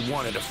badly you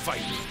wanted to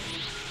fight me.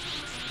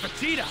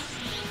 Vegeta!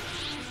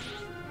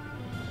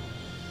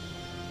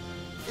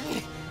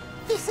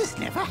 This has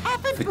never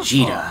happened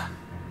Vegeta. before.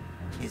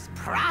 His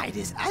pride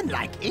is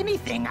unlike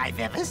anything I've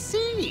ever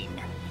seen.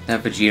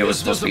 That Vegeta was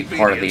supposed to be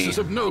part of the...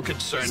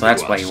 So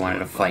that's why he wanted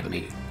to fight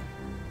me.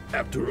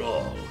 After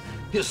all,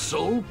 his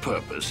sole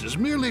purpose is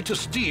merely to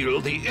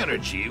steal the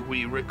energy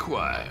we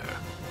require.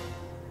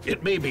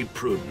 It may be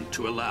prudent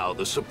to allow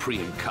the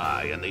Supreme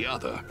Kai and the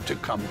other to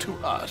come to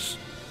us.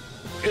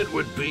 It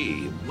would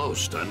be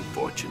most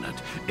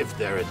unfortunate if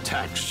their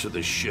attacks to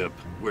the ship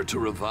were to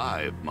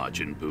revive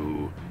Majin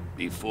Buu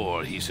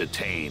before he's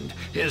attained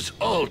his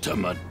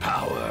ultimate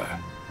power.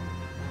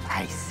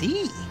 I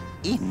see.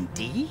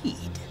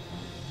 Indeed.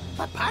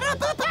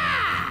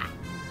 Pa-pa-da-pa-pa!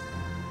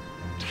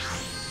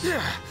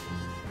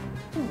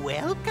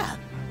 Welcome.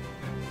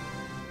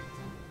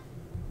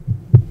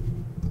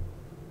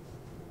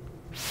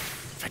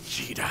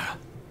 Vegeta.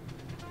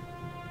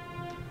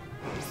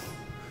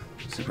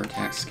 Super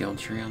attack skill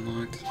tree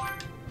unlocked.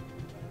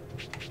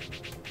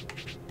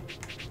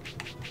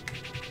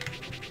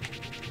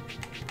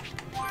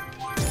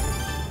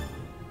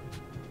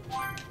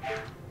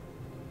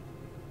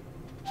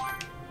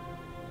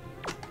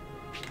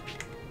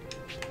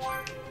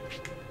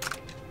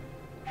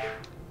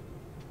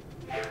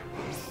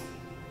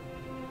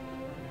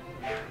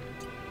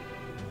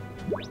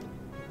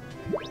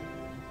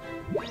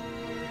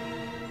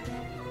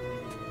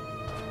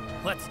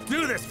 Let's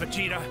do this,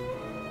 Vegeta!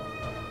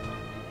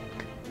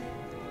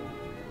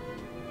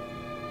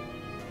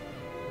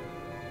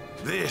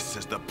 This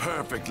is the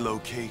perfect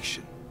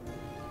location.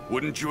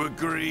 Wouldn't you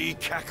agree,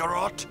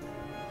 Kakarot?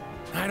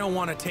 I don't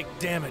want to take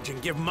damage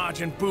and give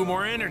Majin Buu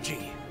more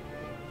energy.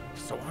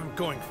 So I'm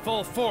going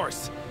full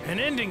force and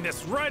ending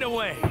this right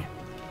away.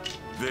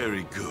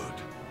 Very good.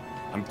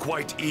 I'm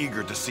quite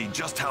eager to see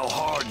just how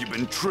hard you've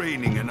been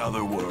training in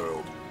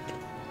Otherworld.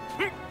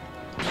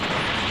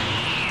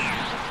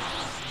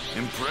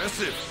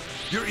 Impressive.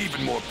 You're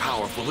even more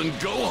powerful than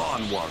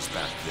Gohan was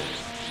back then.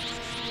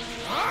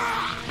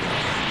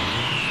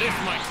 This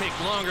might take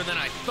longer than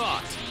I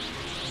thought.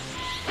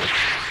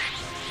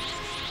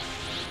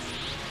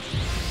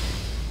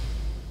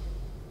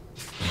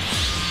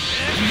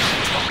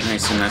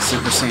 Nice, and that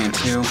Super Saiyan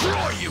 2.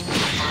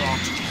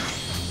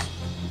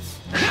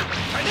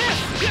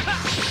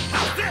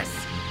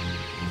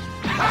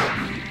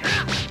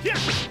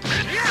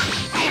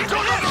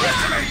 Don't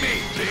underestimate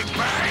me, Big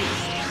Bang!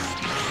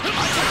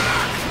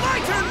 My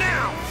turn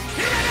now!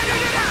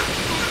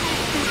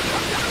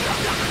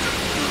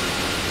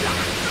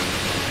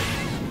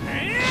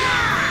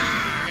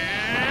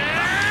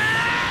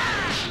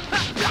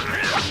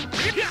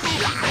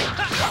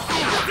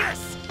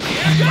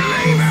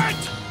 Believe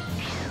it!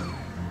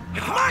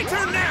 It's my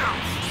turn now!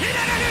 I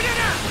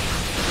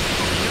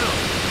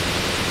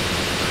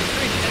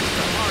trained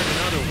extra hard in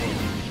Otherworld.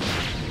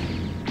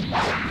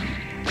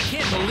 I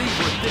can't believe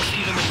we're this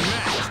evenly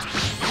matched.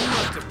 You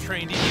must have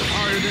trained even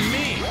harder than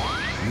me.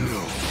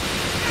 No.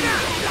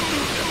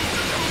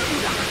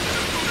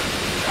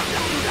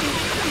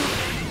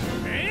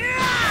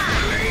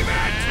 Believe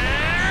it!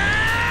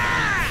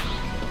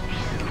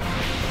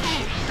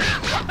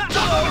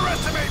 Don't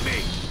underestimate me!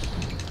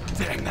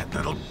 Dang that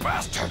little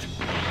bastard!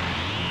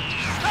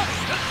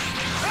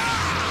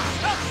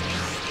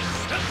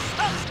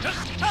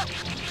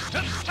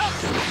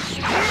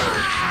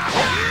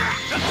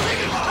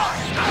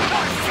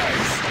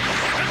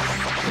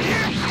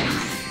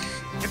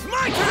 It's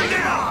my turn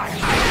now!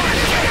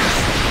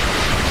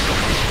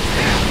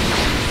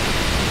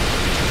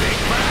 Big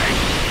Bang!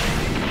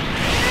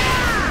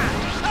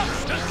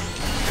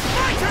 It's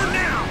my turn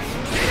now!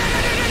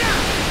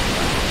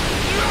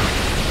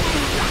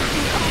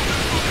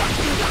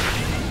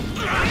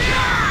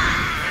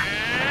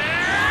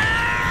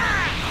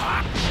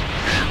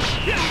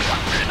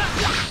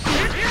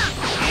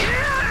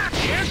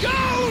 Here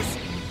goes!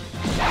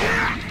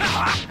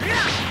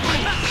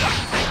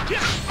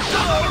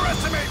 Don't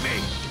underestimate me!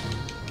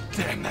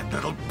 Dang that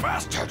little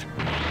bastard! Say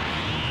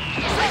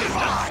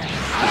goodbye!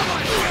 Out of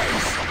my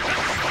face!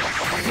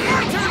 It's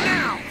my turn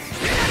now!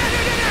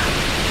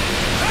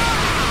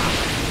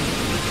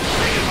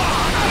 Say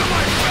goodbye! Out of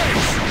my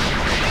face!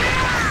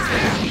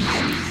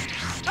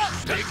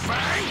 Big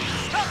Bang!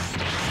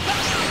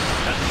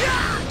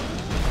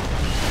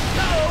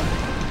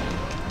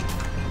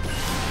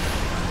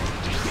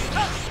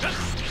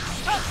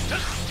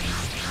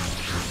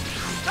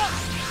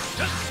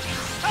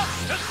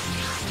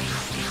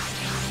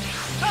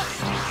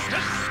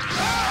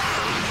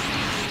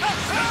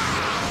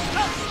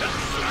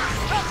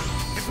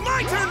 It's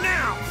my turn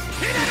now!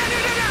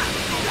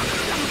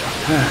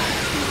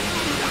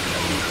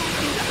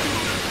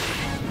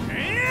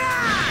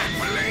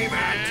 Believe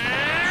it!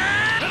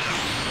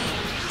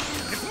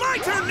 It's my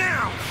turn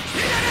now!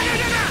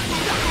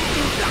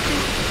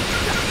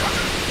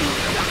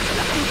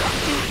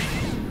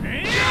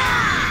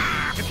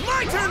 It's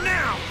my turn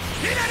now!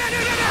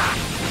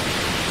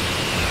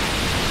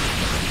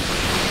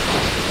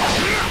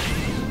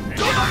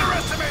 Don't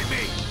underestimate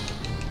me!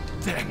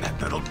 Dang that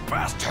little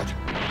bastard!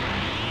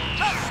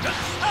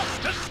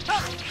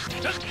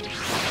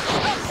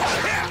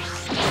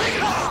 Take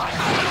it on!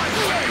 Out of my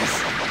face!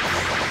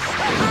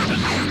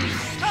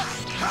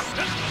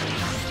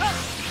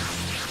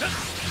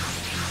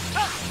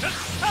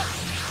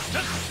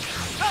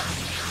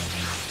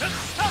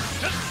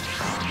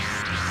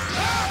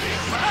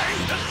 Big Bang!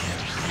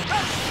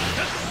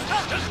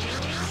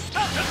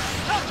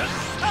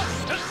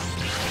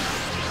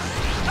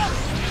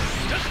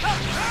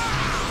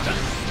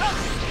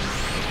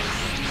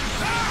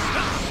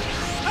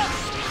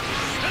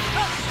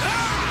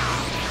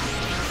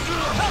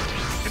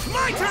 It's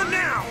my turn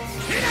now!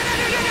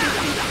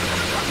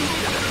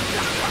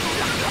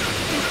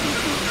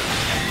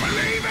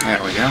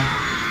 There we go.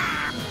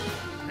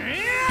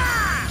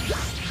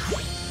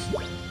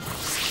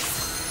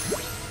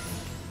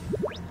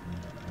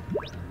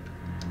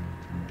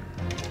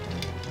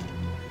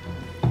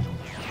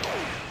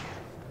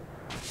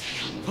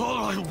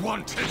 All I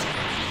wanted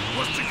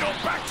was to go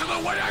back to the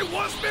way I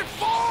was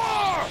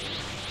before!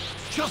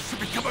 Just to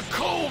become a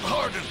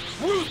cold-hearted,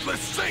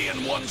 ruthless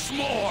Saiyan once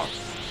more!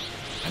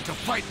 And to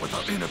fight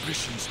without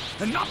inhibitions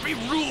and not be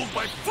ruled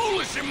by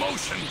foolish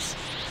emotions!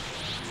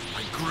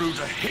 I grew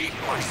to hate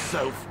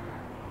myself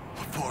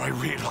before I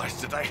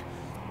realized that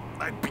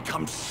I'd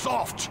become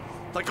soft,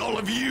 like all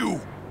of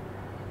you!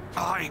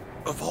 I,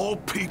 of all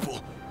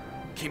people,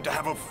 came to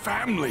have a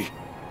family,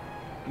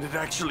 and it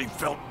actually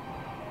felt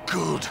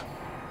good.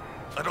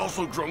 I'd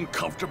also grown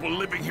comfortable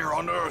living here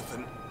on Earth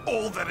and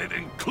all that it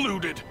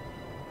included.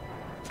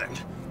 And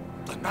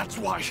that's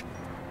why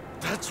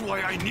That's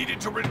why I needed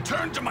to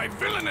return to my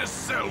villainous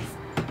self.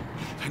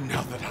 And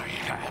now that I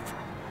have,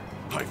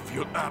 I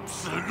feel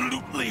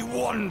absolutely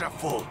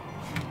wonderful.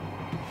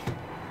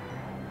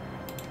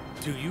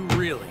 Do you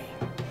really?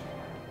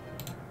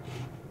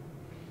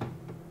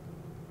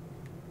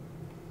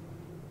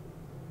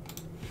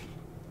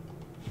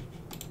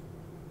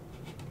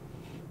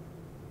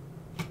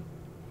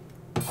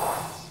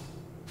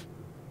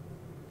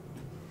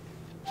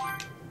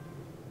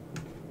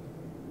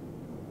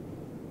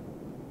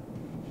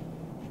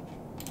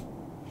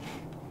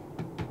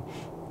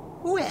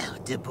 Well,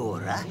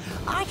 Deborah,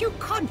 are you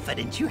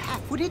confident you have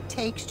what it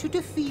takes to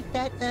defeat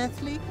that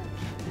Earthling?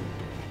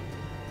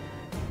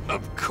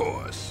 Of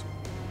course.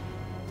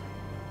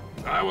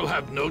 I will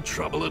have no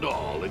trouble at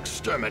all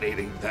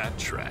exterminating that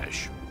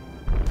trash.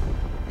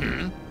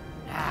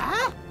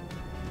 Huh?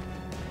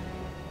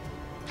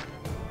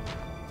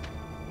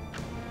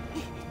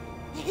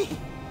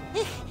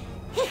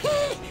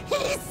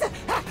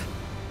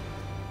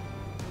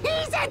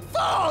 He's at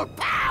full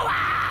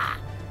power!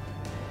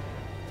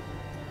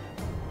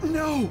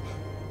 No!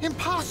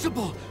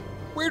 Impossible!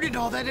 Where did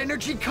all that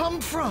energy come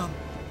from?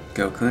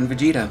 Goku and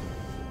Vegeta.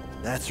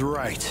 That's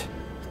right.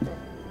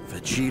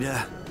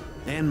 Vegeta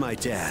and my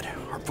dad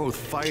are both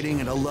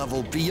fighting at a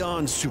level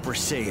beyond Super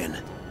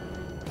Saiyan.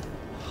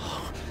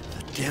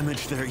 The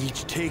damage they're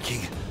each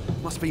taking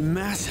must be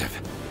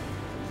massive.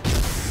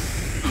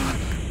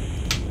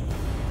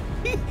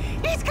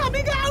 He's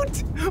coming out!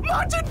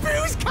 Majin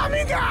Buu's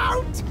coming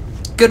out!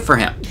 Good for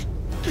him.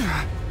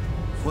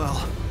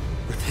 Well,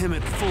 with him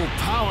at full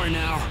power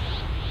now,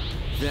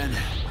 then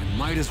I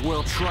might as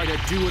well try to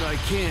do what I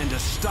can to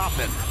stop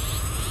him.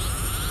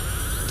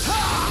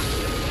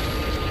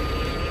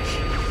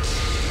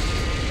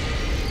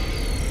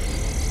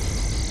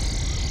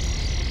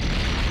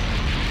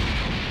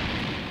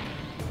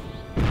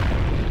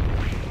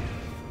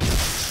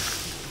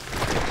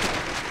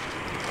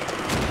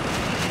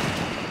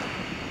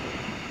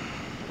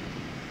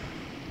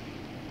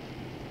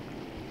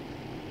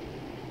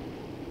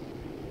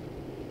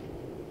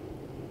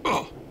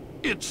 Oh,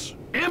 it's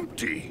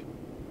empty.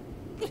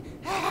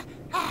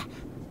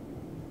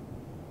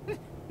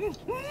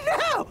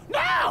 No!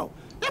 No!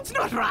 That's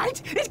not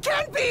right! It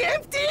can't be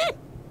empty!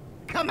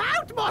 Come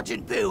out,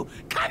 Majin Buu!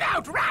 Come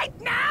out right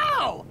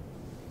now!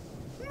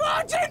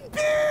 Majin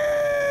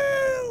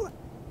Buu!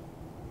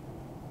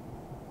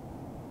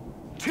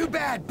 Too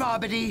bad,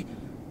 Bobbity.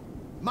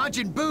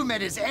 Majin Buu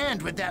met his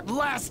end with that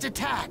last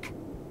attack.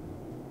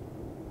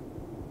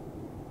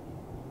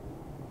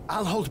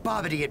 I'll hold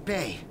Bobbity at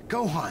bay.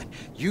 Gohan,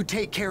 you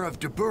take care of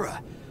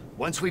Deborah.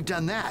 Once we've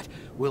done that,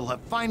 we'll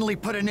have finally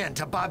put an end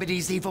to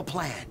Bobbity's evil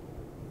plan.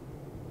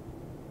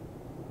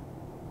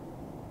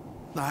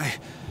 I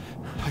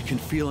can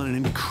feel an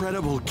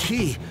incredible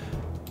ki.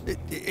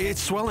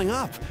 It's swelling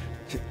up.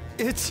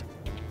 It's...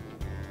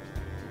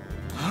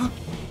 Huh?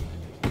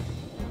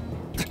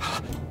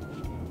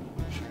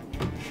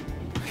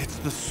 It's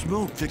the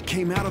smoke that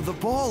came out of the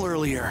ball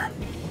earlier.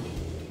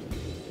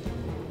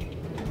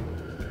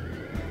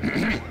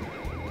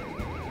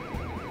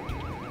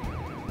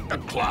 A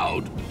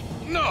cloud?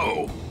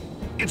 No!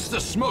 It's the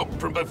smoke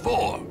from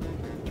before.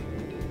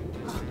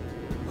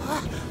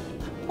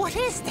 What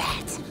is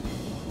that?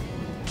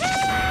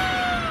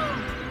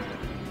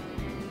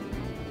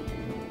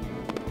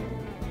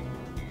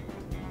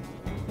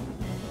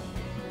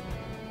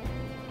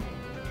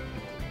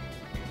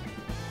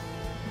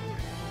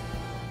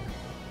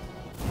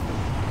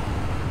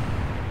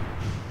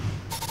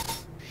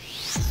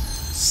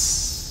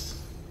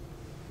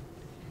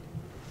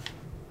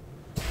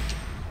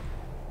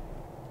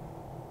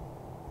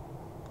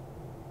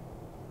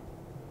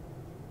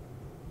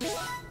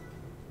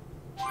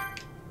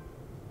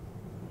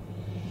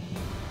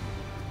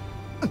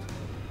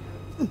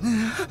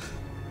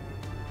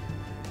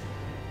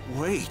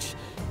 Wait,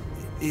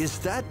 is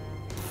that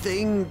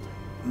thing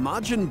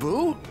Majin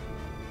Buu?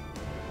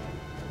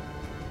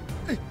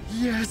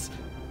 Yes,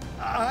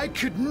 I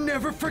could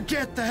never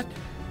forget that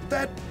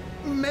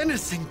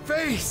menacing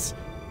face.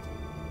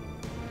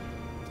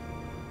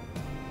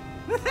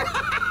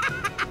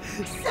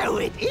 So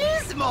it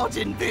is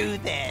Majin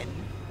Buu then?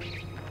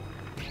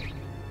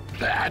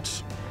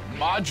 That's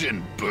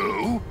Majin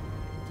Buu?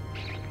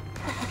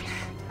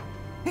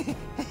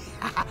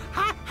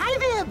 Hi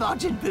there,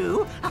 Majin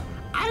Buu.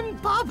 I'm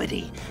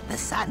Bobbity, the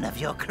son of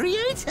your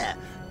creator,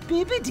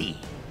 Bibbidi.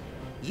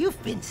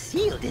 You've been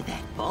sealed in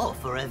that ball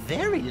for a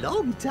very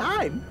long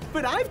time,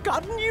 but I've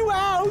gotten you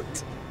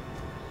out.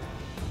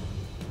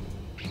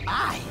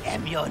 I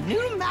am your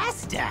new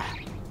master.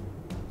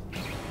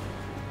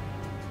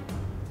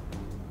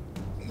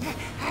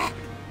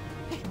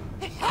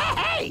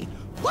 Hey!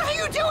 What are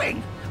you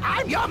doing?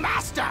 I'm your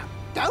master!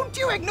 Don't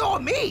you ignore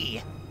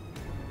me!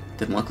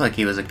 Didn't look like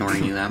he was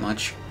ignoring you that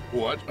much.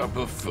 What a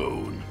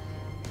buffoon.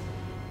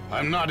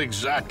 I'm not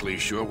exactly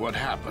sure what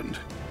happened,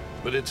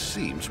 but it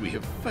seems we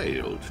have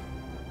failed.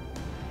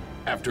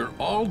 After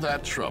all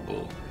that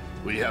trouble,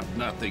 we have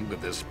nothing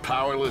but this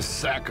powerless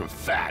sack of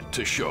fat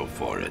to show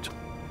for it.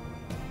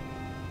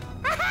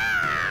 Ha-ha!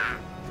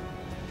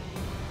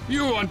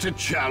 You want to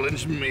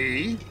challenge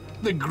me?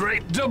 The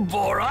great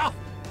Deborah?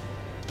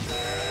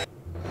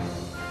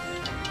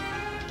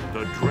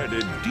 The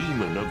dreaded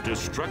demon of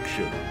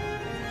destruction,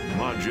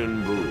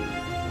 Majin Buu.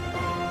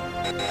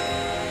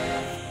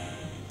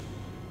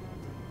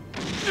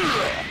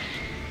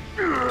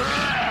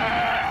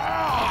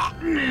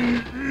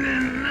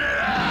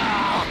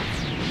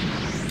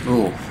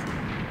 Ooh.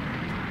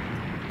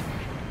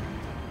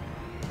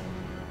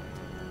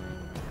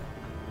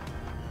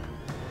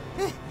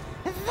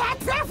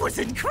 That was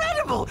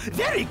incredible!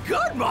 Very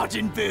good,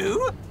 Majin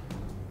Buu!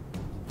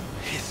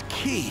 His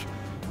ki.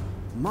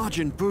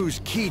 Majin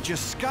Buu's ki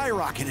just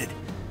skyrocketed.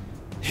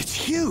 It's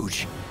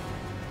huge.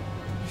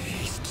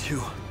 He's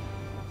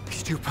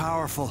too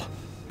powerful.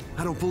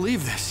 I don't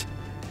believe this.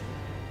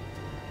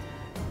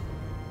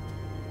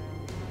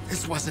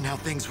 This wasn't how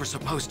things were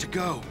supposed to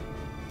go.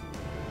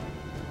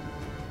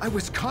 I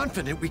was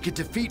confident we could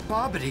defeat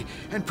Babidi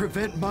and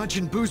prevent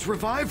Majin Buu's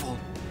revival.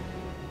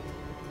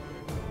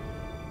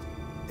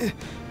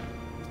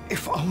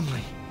 If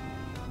only...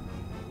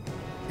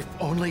 If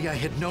only I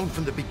had known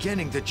from the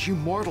beginning that you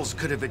mortals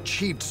could have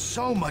achieved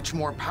so much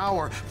more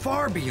power,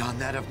 far beyond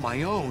that of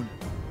my own.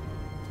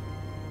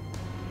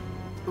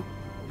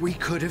 We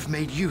could have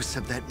made use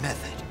of that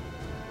method.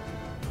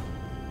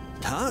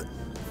 Huh?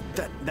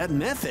 That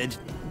method?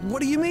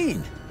 What do you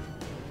mean?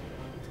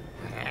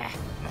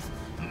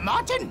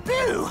 Majin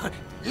Buu!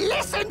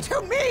 Listen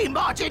to me,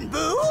 Majin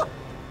Buu!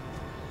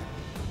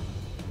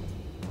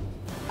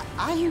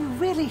 Are you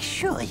really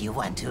sure you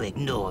want to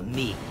ignore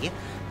me?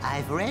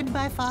 I've read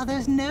my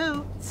father's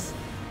notes.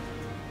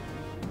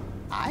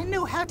 I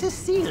know how to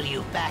seal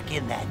you back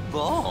in that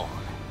ball.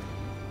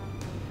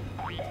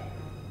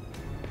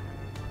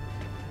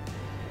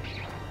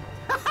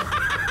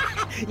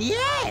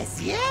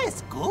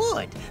 Yes,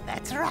 good.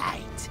 That's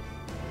right.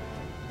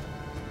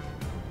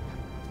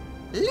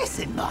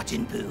 Listen,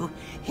 Majin Buu.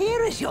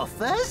 Here is your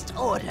first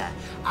order.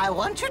 I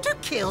want you to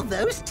kill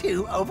those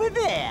two over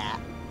there.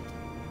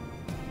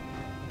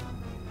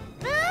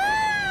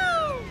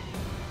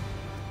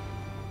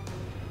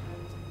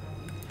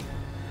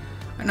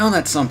 I know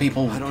that some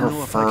people I don't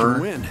know if I prefer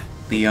can win.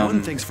 the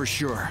One thing's for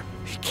sure.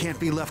 He can't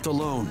be left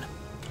alone.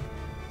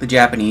 the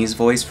Japanese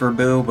voice for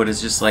Boo, but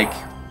it's just like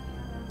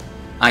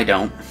I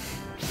don't.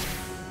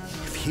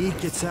 If he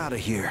gets out of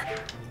here,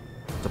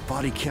 the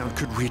body count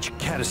could reach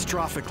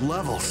catastrophic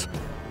levels.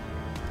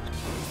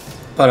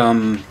 But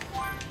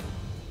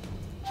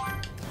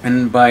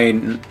and by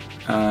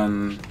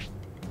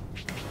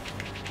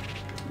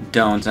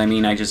don't, I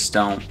mean I just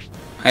don't.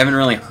 I haven't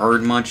really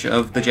heard much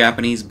of the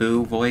Japanese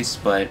Boo voice,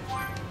 but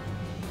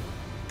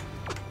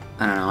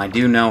I don't know, I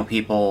do know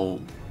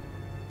people,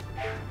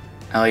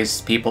 at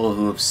least people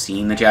who have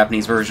seen the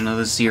Japanese version of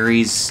the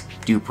series,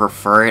 do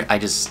prefer it. I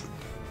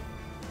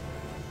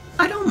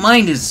don't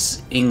mind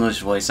his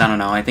English voice, I don't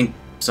know, I think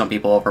some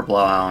people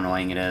overblow how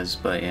annoying it is,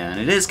 but yeah, and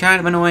it is kind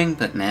of annoying,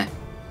 but meh.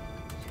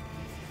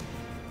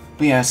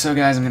 But yeah, so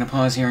guys, I'm gonna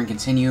pause here and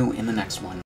continue in the next one.